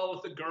doesn't go well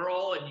with the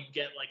girl, and you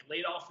get like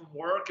laid off from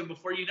work, and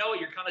before you know it,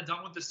 you're kind of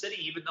done with the city,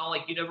 even though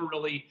like you never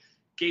really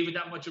gave it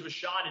that much of a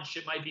shot, and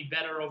shit might be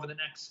better over the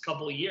next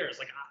couple of years.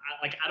 Like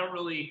I don't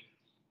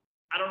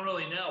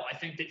really know. I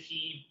think that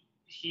he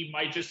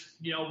might just,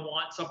 you know,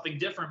 want something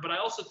different, but I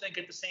also think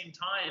at the same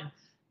time,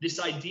 this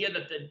idea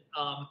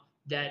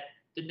that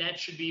the Nets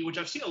should be, which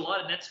I've seen a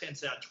lot of Nets fans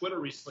say on Twitter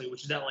recently,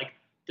 which is that like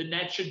the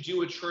Nets should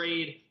do a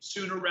trade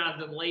sooner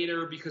rather than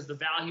later because the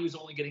value is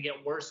only going to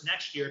get worse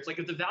next year. It's like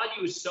if the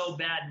value is so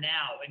bad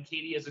now and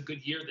KD has a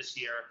good year this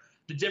year,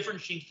 the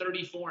difference between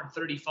 34 and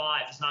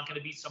 35 is not going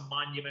to be some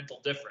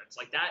monumental difference.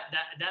 Like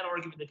that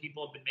argument that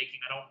people have been making,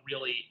 I don't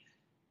really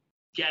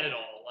get it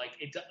all.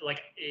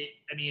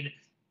 I mean,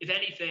 if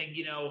anything,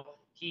 you know,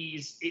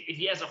 if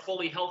he has a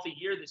fully healthy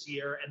year this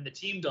year and the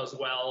team does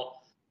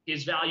well,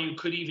 his value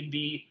could even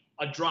be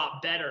a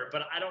drop better,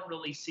 but I don't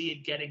really see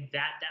it getting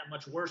that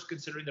much worse,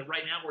 considering that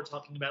right now we're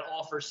talking about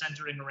offers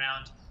centering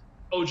around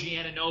OG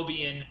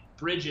Anunoby and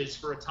Bridges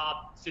for a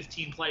top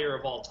 15 player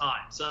of all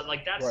time. So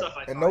like that stuff,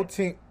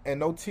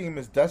 no team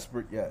is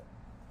desperate yet.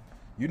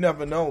 You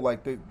never know.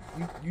 Like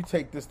you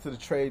take this to the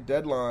trade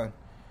deadline,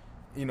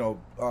 you know,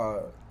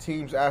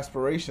 teams'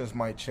 aspirations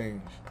might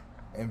change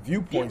and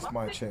viewpoints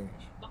might change.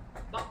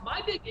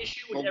 my big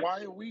issue with But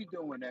why are we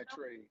doing that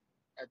trade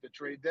at the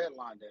trade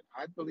deadline then?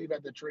 I believe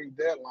at the trade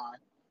deadline,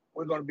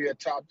 we're going to be a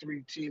top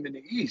 3 team in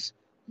the East.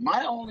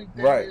 My only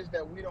thing Right. is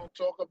that we don't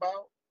talk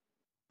about,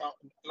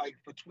 like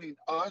between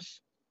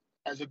us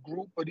as a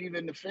group, but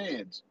even the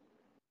fans.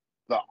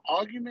 The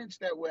arguments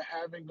that we're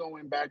having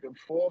going back and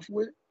forth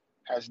with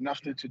has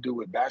nothing to do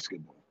with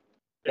basketball.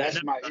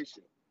 That's my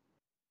issue.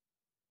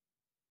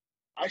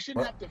 I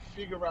shouldn't have to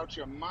figure out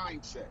your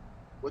mindset.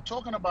 We're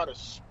talking about a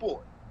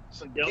sport.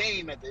 It's a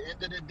game at the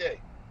end of the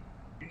day.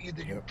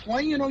 Either you're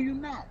playing or you're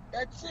not.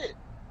 That's it.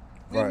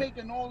 We're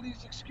making all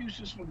these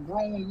excuses for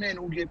grown men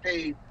who get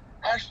paid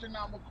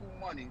astronomical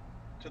money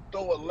to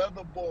throw a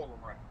leather ball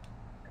around.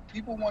 And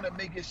people want to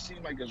make it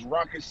seem like it's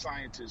rocket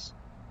scientists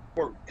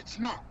work. It's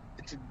not.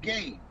 It's a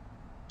game.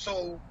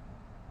 So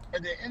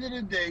at the end of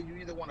the day, you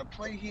either want to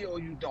play here or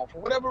you don't, for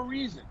whatever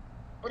reason.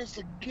 But it's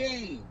a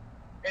game.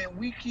 And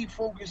we keep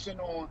focusing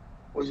on,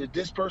 was it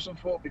this person's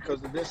fault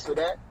because of this or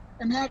that?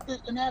 And half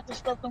the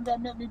stuff don't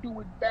got nothing to do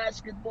with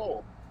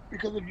basketball.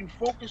 Because if you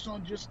focus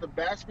on just the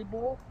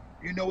basketball,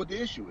 you know what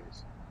the issue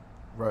is.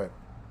 Right.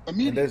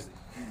 Immediately.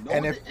 You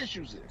know what the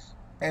issues is.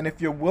 And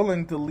if you're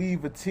willing to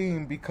leave a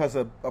team because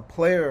of a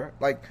player,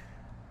 like,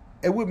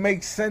 it would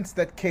make sense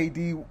that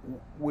KD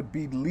would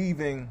be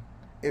leaving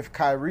if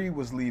Kyrie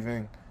was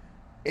leaving,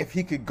 if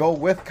he could go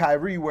with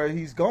Kyrie where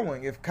he's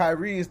going. If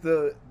Kyrie is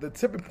the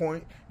tipping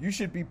point, you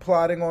should be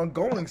plotting on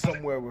going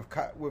somewhere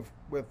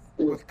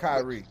with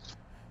Kyrie.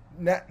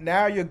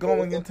 Now you're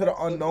going into the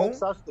unknown. It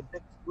makes us the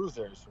big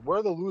losers.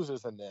 We're the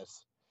losers in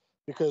this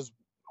because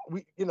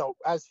we,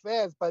 as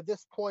fans, by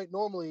this point,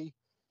 normally,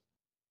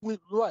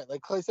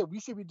 like Clay said, we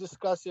should be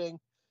discussing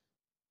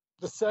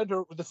the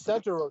center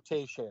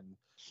rotation,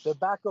 the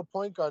backup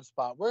point guard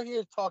spot. We're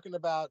here talking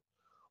about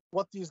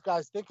what these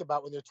guys think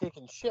about when they're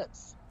taking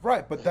shits.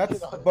 Right, but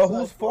that's but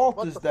whose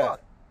fault is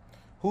that?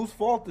 Whose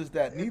fault is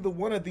that? Neither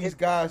one of these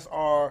guys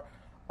are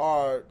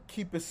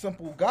keep it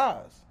simple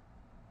guys.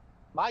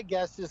 My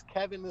guess is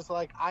Kevin is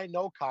like, I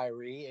know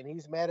Kyrie, and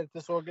he's mad at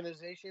this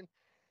organization.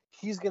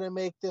 He's going to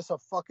make this a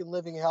fucking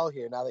living hell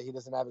here now that he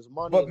doesn't have his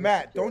money. But,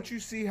 Matt, don't you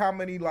see how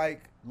many,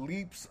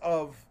 leaps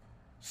of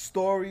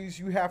stories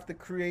you have to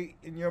create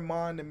in your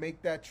mind to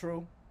make that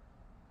true?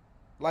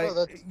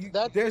 That's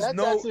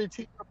actually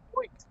to your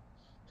point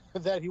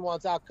that he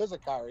wants out because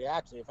of Kyrie,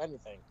 actually, if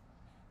anything.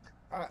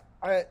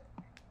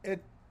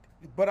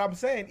 But I'm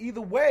saying,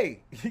 either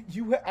way,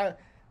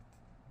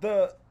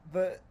 the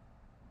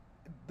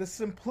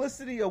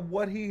simplicity of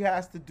what he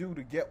has to do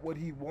to get what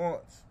he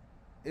wants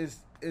is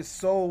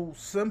so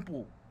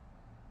simple.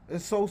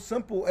 It's so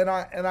simple, and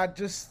I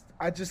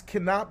just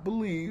cannot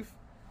believe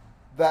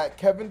that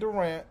Kevin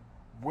Durant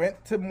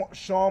went to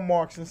Sean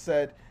Marks and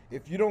said,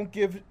 if you don't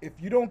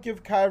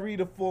give Kyrie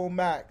the full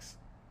max,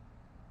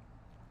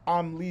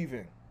 I'm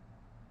leaving.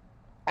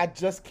 I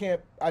just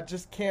can't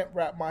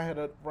wrap my head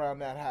around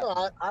that happening.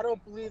 No, I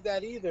don't believe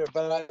that either,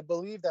 but I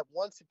believe that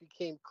once it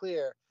became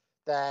clear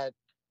that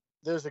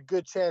there's a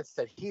good chance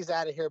that he's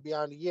out of here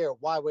beyond a year,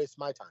 why waste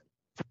my time?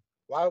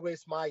 Why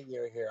waste my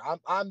year here?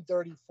 I'm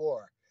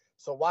 34,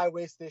 so why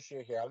waste this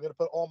year here? I'm going to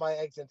put all my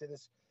eggs into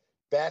this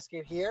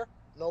basket here?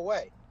 No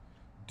way.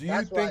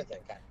 That's what I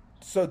think.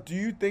 So do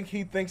you think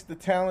he thinks the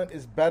talent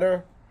is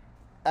better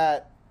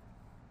at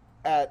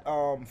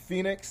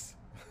Phoenix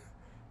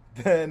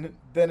than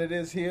it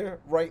is here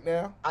right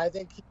now? I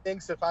think he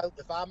thinks if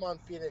I'm on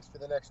Phoenix for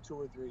the next 2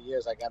 or 3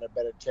 years, I got a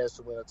better chance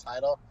to win a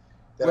title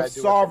than I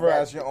do with Sarver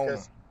as your owner.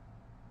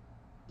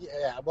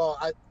 Yeah, well,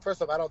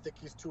 first off, I don't think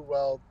he's too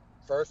well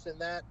versed in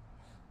that.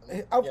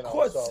 Of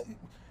course, so.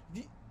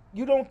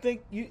 You don't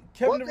think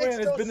Kevin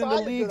Durant has been in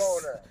the league.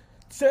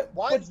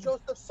 Why is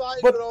Joseph Tsai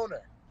a good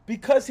owner?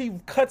 Because he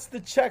cuts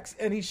the checks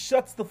and he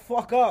shuts the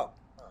fuck up.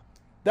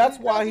 That's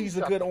why he's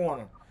a good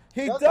owner.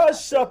 He does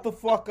shut the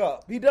fuck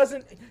up. He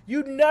doesn't.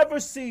 You never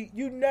see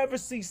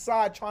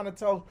Tsai trying to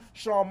tell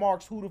Sean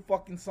Marks who to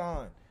fucking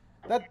sign.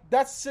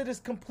 That shit is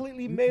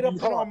completely made up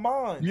in our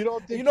minds. You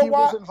don't think he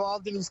was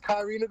involved in his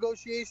Kyrie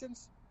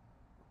negotiations?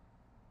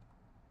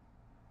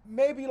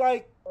 Maybe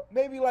like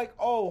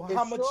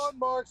how much? If Sean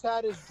Marks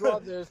had his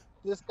druthers,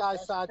 this guy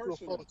signed to a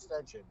full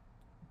extension.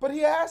 But he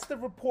has to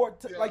report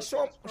to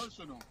Sean.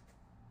 Personal.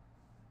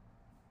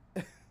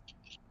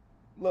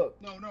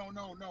 Look.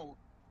 No.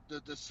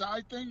 The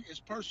side thing is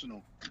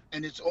personal,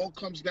 and it all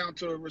comes down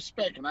to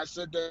respect. And I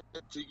said that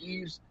to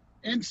Eves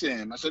and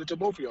Sam. I said it to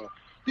both of y'all.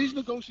 These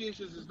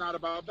negotiations is not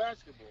about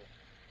basketball.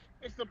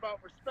 It's about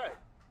respect.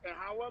 And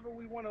however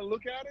we want to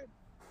look at it,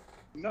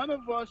 none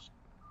of us,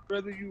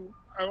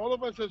 all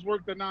of us has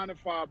worked a 9 to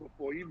 5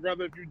 before,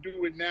 rather if you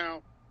do it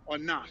now or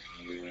not.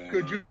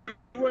 Could you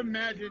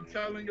imagine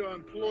telling your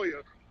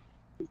employer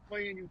who's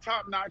paying you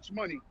top-notch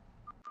money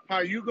how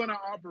you going to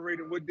operate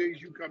and what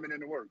days you coming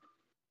into work?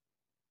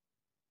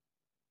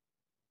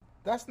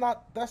 That's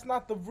not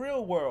the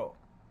real world.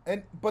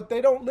 But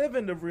they don't live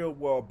in the real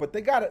world. But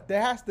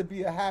there has to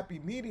be a happy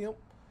medium.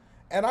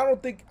 And I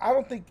don't think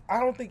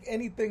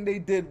anything they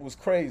did was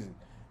crazy.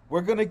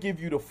 We're gonna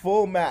give you the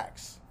full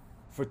max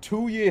for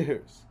 2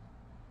 years.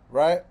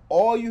 right?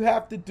 All you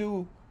have to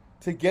do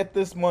to get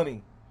this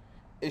money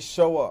is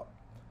show up.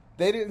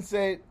 They didn't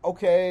say,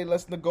 okay,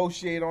 let's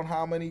negotiate on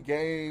how many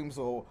games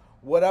or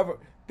whatever.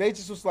 They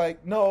just was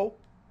like, no,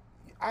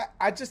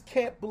 I just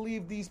can't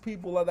believe these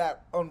people are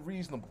that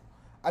unreasonable.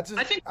 I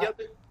think the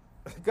other.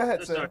 Go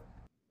ahead, Sam.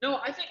 No,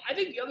 I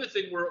think the other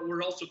thing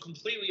we're also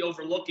completely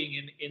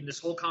overlooking in this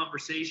whole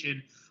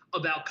conversation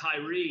about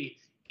Kyrie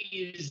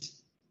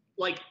is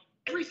like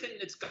everything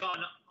that's gone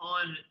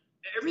on,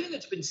 everything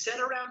that's been said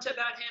around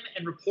about him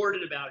and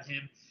reported about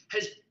him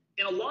has,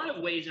 in a lot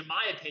of ways, in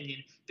my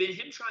opinion, been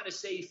him trying to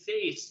save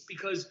face.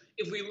 Because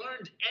if we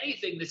learned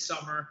anything this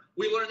summer,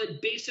 we learned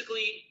that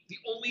basically the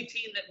only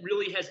team that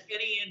really has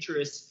any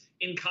interest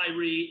in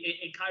Kyrie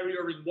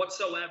Irving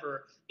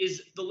whatsoever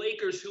is the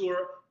Lakers,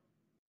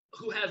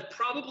 who have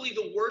probably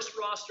the worst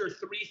roster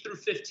 3 through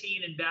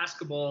 15 in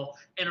basketball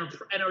and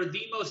are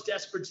the most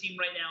desperate team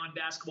right now in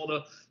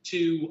basketball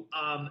to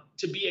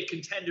be a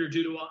contender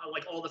due to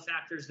like all the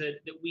factors that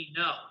we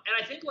know. And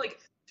I think like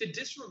to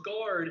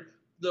disregard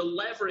the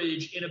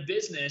leverage in a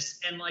business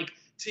and like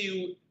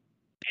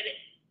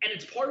and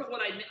it's part of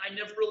what I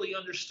never really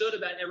understood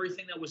about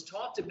everything that was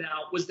talked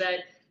about was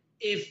that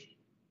if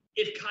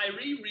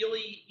Kyrie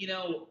really,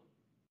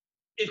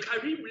 if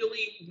Kyrie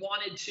really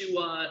wanted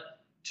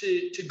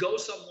to go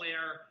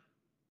somewhere,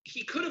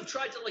 he could have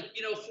tried to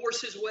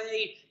force his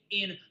way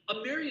in a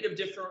myriad of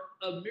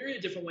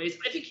different ways.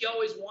 I think he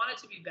always wanted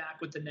to be back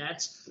with the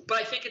Nets, but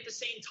I think at the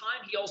same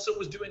time he also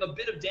was doing a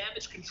bit of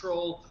damage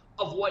control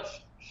of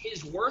what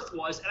his worth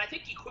was, and I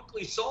think he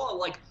quickly saw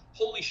like,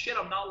 holy shit,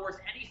 I'm not worth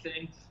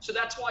anything. So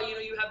that's why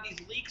you have these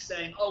leaks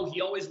saying, oh,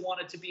 he always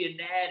wanted to be a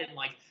Net, and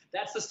like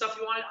that's the stuff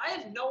he wanted. I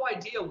have no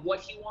idea what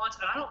he wants,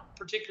 and I don't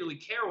particularly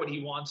care what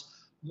he wants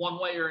one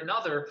way or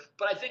another.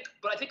 But I think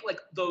like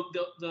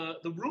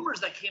the rumors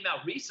that came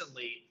out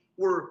recently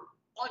were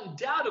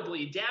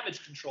undoubtedly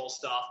damage control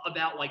stuff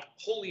about like,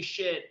 holy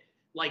shit,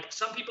 like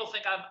some people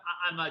think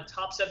I'm a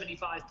top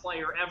 75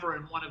 player ever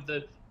and one of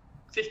the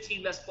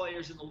 15 best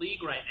players in the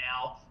league right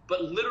now,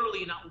 but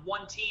literally not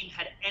one team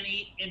had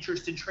any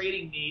interest in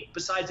trading me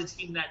besides a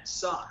team that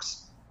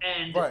sucks.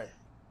 And right.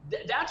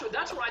 That's what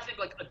I think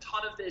like a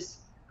ton of this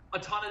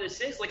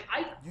is. Like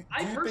I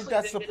personally think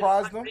that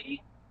surprised them?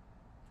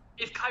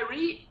 If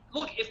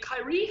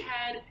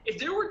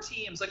there were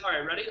teams like, all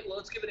right, ready?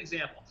 Let's give an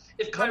example.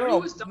 If Kyrie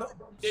was done with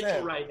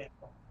Mitchell right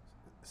now.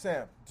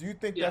 Sam, do you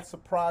think that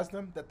surprised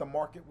them that the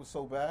market was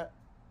so bad?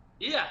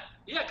 Yeah,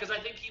 because I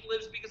think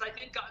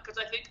because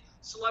I think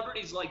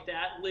celebrities like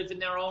that live in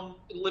their own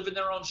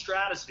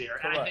stratosphere,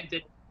 Correct.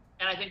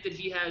 and I think that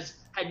he has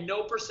had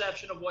no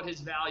perception of what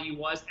his value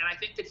was, and I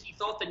think that he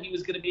thought that he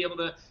was going to be able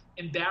to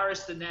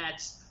embarrass the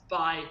Nets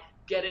by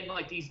getting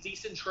like these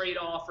decent trade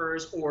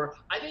offers, or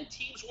I think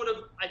teams would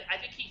have. I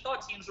think he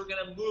thought teams were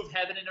going to move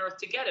heaven and earth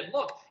to get him.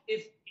 Look,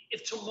 if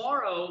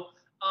tomorrow,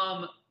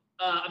 I'm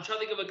trying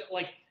to think of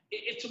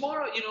if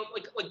tomorrow,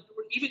 like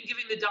even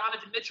giving the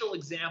Donovan Mitchell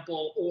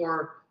example,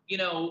 or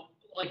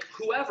like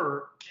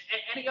whoever,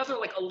 any other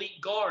like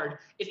elite guard,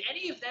 if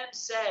any of them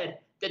said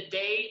that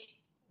they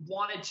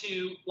wanted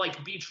to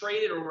like be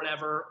traded or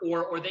whatever,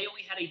 or they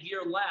only had a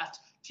year left,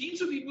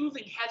 teams would be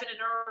moving heaven and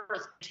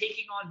earth,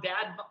 taking on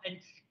bad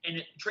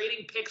and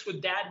trading picks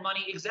with bad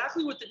money,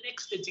 exactly what the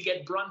Knicks did to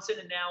get Brunson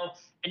and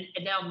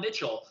now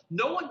Mitchell.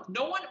 No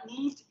one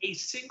moved a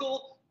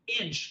single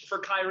inch for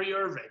Kyrie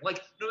Irving.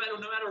 Like no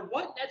matter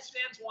what Nets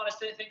fans want us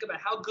to think about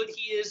how good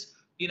he is,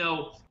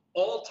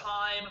 all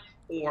time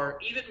or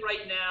even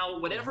right now,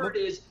 whatever it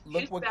is,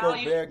 look his what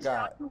value, Gobert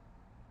got.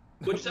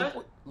 What's that?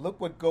 Look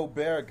what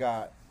Gobert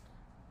got.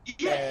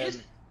 Yeah,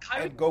 his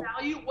Kyrie's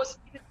value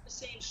wasn't even in the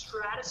same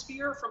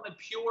stratosphere from a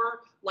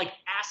pure like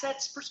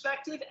assets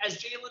perspective as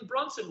Jalen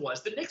Brunson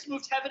was. The Knicks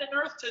moved heaven and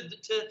earth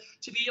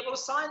to be able to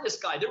sign this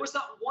guy. There was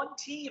not one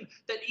team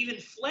that even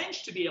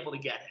flinched to be able to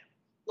get him.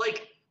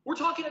 Like we're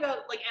talking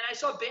about like, and I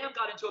saw Bam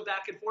got into a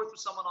back and forth with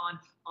someone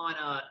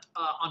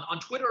on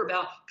Twitter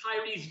about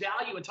Kyrie's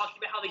value and talking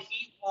about how the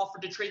Heat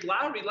offered to trade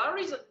Lowry.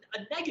 Lowry's a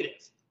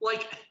negative.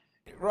 Like,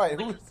 right?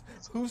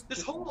 Who's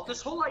this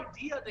whole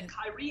idea that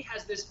Kyrie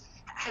has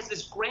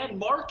this grand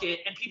market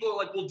and people are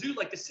like, well, dude,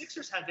 like the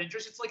Sixers have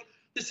interest. It's like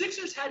the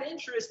Sixers had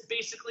interest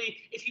basically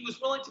if he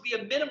was willing to be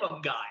a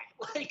minimum guy.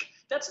 Like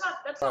that's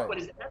not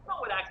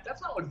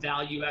what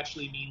value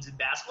actually means in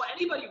basketball.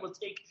 Anybody will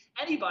take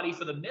anybody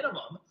for the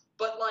minimum.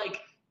 But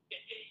like,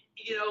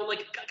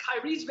 like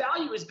Kyrie's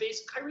value is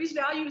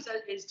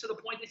to the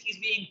point that he's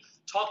being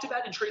talked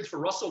about in trades for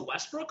Russell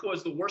Westbrook, who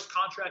has the worst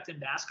contract in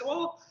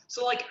basketball.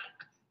 So like,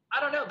 I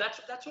don't know.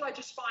 That's what I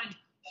just find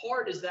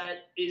hard is I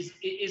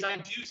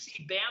do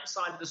see Bam's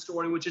side of the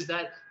story, which is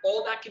that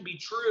all that can be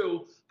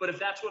true, but if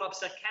that's what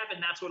upset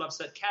Kevin, that's what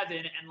upset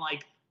Kevin, and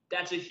like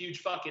that's a huge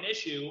fucking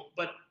issue.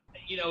 But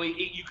you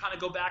kind of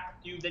go back,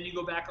 you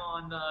go back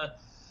on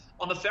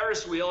the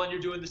Ferris wheel and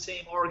you're doing the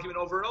same argument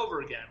over and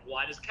over again.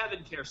 Why does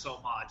Kevin care so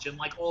much? And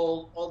like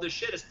all this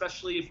shit,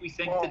 especially if we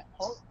think that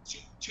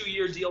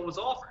two-year deal was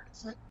offered.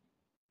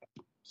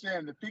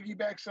 Sam, to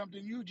piggyback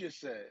something you just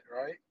said,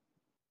 right?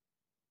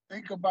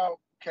 Think about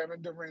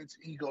Kevin Durant's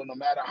ego, no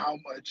matter how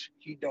much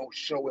he don't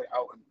show it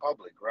out in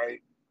public,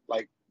 right?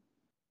 Like,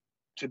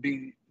 to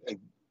be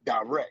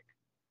direct,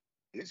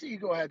 his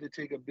ego had to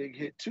take a big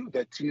hit too.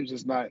 That teams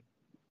is not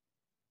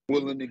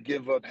willing to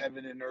give up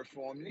heaven and earth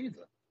for him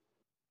either.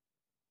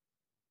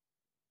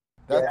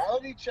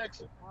 Reality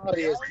checks.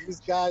 Reality is these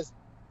guys'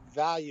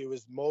 value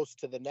is most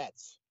to the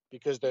Nets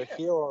because they're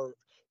here.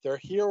 They're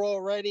here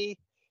already.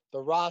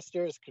 The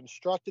roster is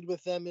constructed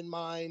with them in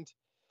mind.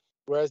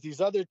 Whereas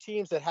these other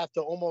teams that have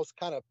to almost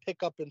kind of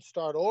pick up and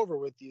start over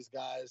with these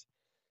guys,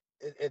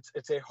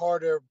 it's a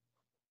harder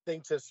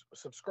thing to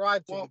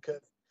subscribe to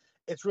because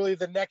it's really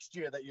the next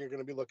year that you're going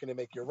to be looking to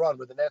make your run,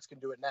 where the Nets can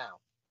do it now.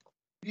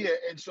 Yeah,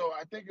 and so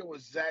I think it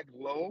was Zach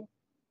Lowe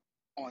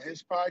on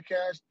his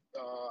podcast.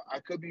 I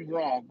could be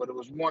wrong, but it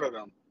was one of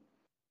them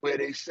where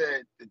they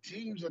said the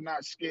teams are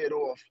not scared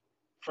off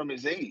from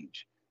his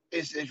age.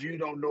 It's if you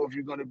don't know if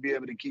you're going to be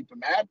able to keep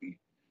him happy.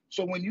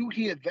 So when you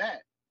hear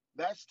that,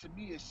 that's to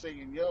me is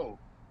saying, yo,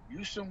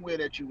 you somewhere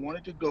that you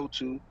wanted to go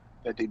to,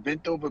 that they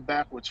bent over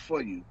backwards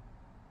for you,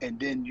 and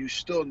then you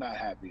still not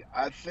happy.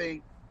 I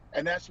think,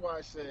 and that's why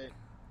I said,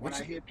 when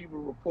I hear people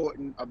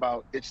reporting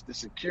about it's the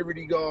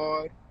security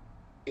guard,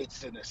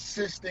 it's an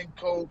assistant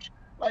coach,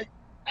 like,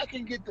 I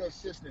can get the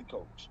assistant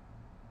coach.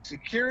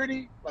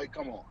 Security, like,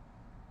 come on.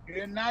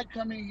 You're not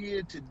coming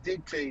here to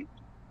dictate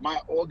my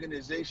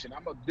organization.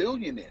 I'm a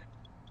billionaire.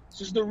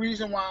 This is the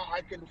reason why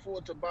I can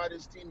afford to buy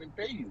this team and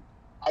pay you.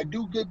 I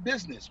do good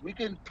business. We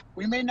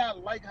may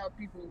not like how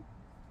people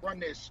run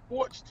their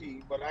sports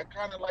team, but I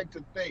kind of like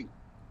to think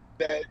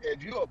that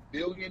if you're a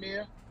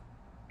billionaire,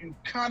 you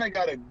kind of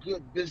got a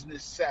good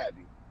business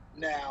savvy.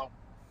 Now,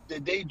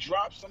 did they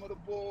drop some of the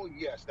ball?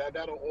 Yes,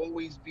 that'll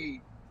always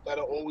be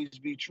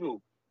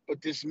true. But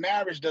this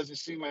marriage doesn't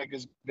seem like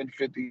it's been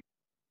 50.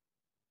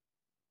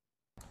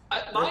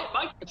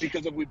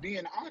 Because if we're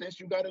being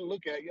honest, you got to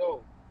look at,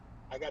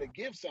 I got to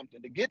give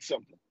something to get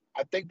something.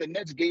 I think the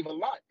Nets gave a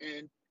lot,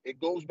 and it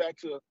goes back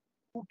to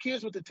who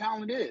cares what the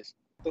talent is.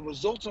 The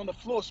results on the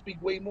floor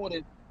speak way more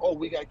than,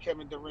 we got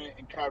Kevin Durant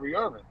and Kyrie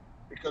Irving.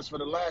 Because for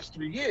the last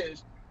 3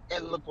 years,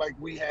 it looked like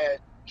we had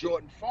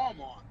Jordan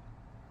Farmer on.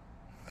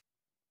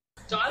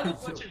 So I have a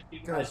question for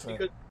you guys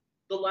because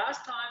the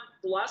last time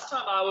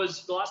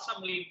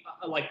we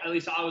at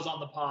least I was on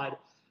the pod,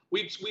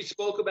 we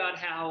spoke about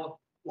how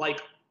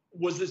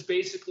was this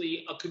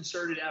basically a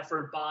concerted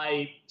effort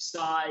by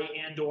Cy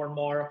and or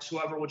Marks,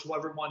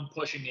 whichever one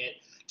pushing it,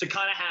 to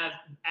kind of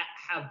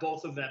have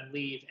both of them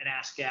leave and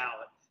ask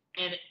out.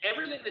 And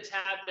everything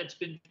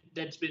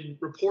that's been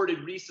reported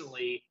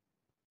recently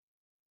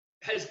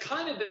has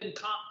kind of been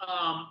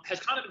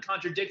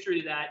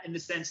contradictory to that, in the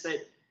sense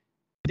that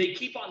they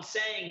keep on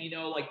saying,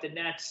 the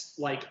Nets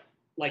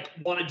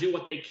want to do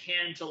what they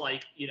can to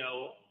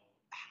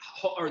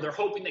or they're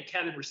hoping that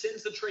Kevin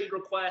rescinds the trade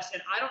request.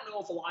 And I don't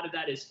know if a lot of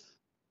that is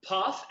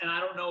puff, and I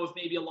don't know if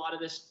maybe a lot of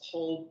this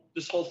whole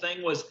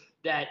thing was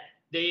that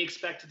they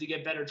expected to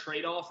get better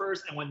trade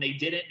offers, and when they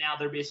didn't, now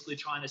they're basically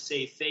trying to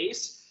save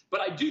face.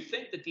 But I do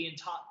think that the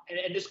entire,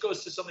 and this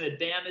goes to something that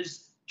Bam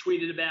has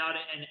tweeted about,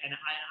 and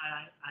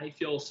I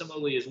feel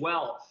similarly as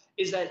well,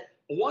 is that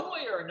one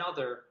way or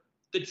another,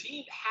 the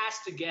team has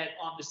to get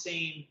on the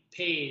same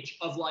page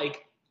of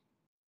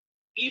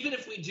even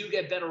if we do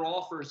get better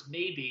offers,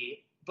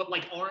 maybe, but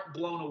aren't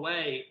blown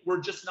away, we're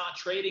just not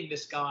trading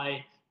this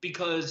guy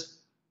because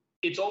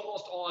it's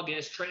almost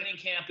August. Training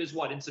camp is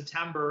in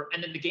September,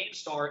 and then the games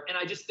start. And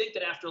I just think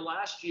that after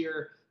last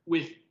year,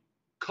 with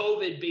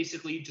COVID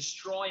basically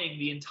destroying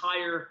the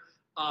entire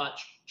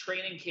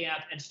training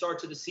camp and start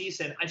to the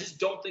season, I just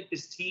don't think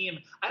this team.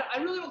 I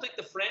really don't think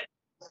the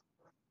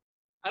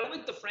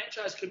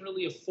franchise can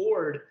really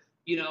afford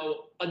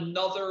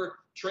another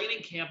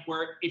training camp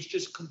where it's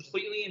just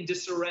completely in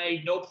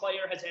disarray. No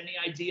player has any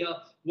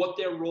idea what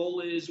their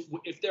role is,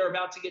 if they're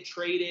about to get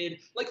traded.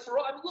 For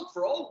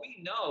all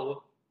we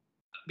know,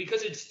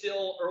 because it's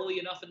still early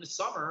enough in the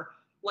summer,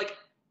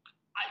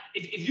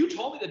 if you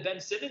told me that Ben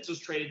Simmons was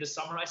traded this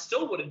summer, I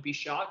still wouldn't be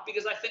shocked,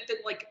 because I think that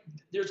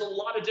there's a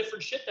lot of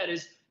different shit that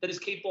is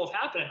capable of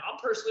happening. I'm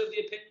personally of the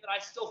opinion that I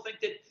still think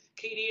that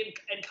KD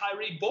and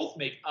Kyrie both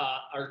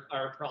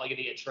are probably going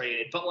to get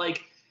traded. But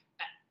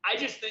I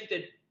just think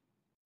that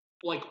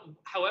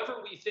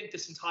however we think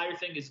this entire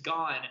thing is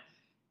gone,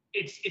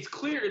 it's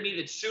clear to me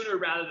that sooner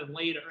rather than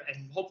later,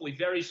 and hopefully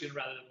very soon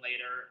rather than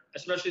later,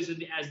 especially as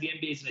the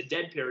NBA is in a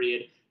dead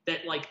period,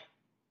 that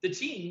the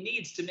team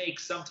needs to make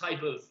some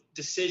type of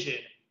decision,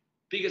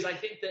 because I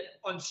think that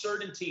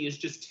uncertainty is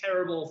just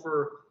terrible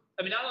for.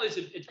 I mean, not only is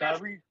it's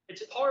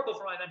horrible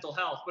for my mental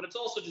health, but it's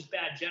also just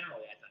bad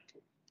generally, I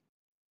think.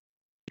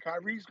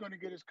 Kyrie's going to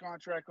get his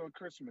contract on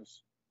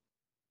Christmas.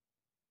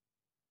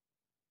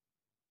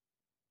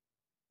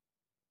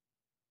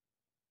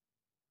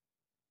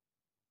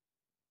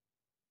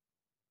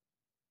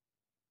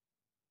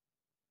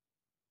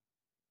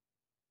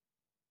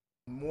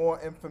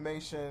 More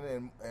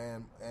information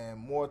and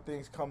more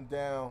things come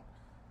out.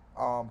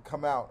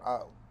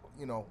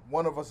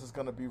 One of us is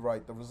going to be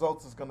right. The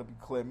results is going to be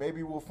clear.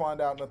 Maybe we'll find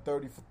out in a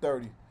 30 for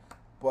 30.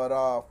 But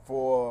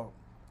for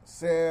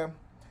Sam,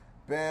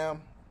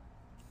 Bam,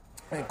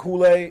 and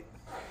Kool-Aid.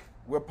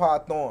 We're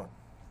Python.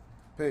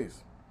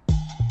 Peace.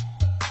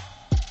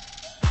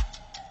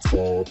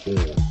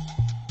 Python.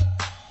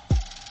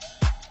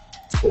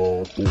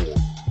 Python.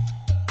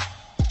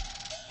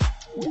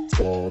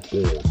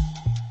 Python.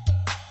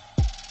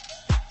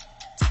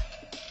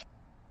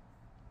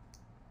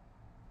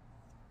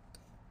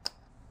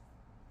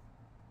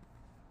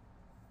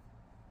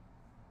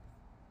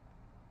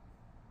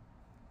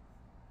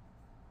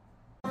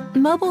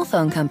 Mobile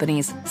phone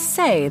companies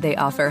say they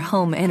offer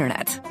home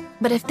internet.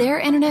 But if their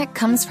internet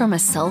comes from a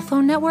cell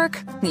phone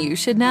network, you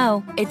should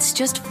know. It's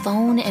just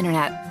phone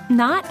internet,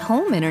 not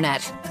home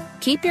internet.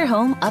 Keep your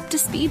home up to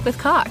speed with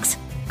Cox.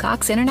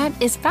 Cox internet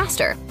is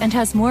faster and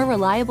has more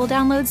reliable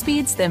download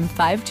speeds than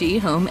 5G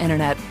home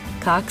internet.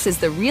 Cox is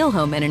the real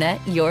home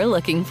internet you're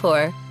looking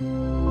for.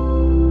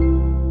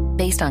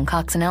 Based on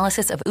Cox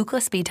analysis of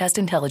Ookla speed test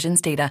intelligence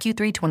data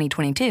Q3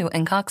 2022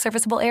 and Cox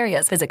serviceable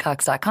areas, visit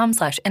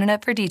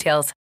cox.com/internet for details.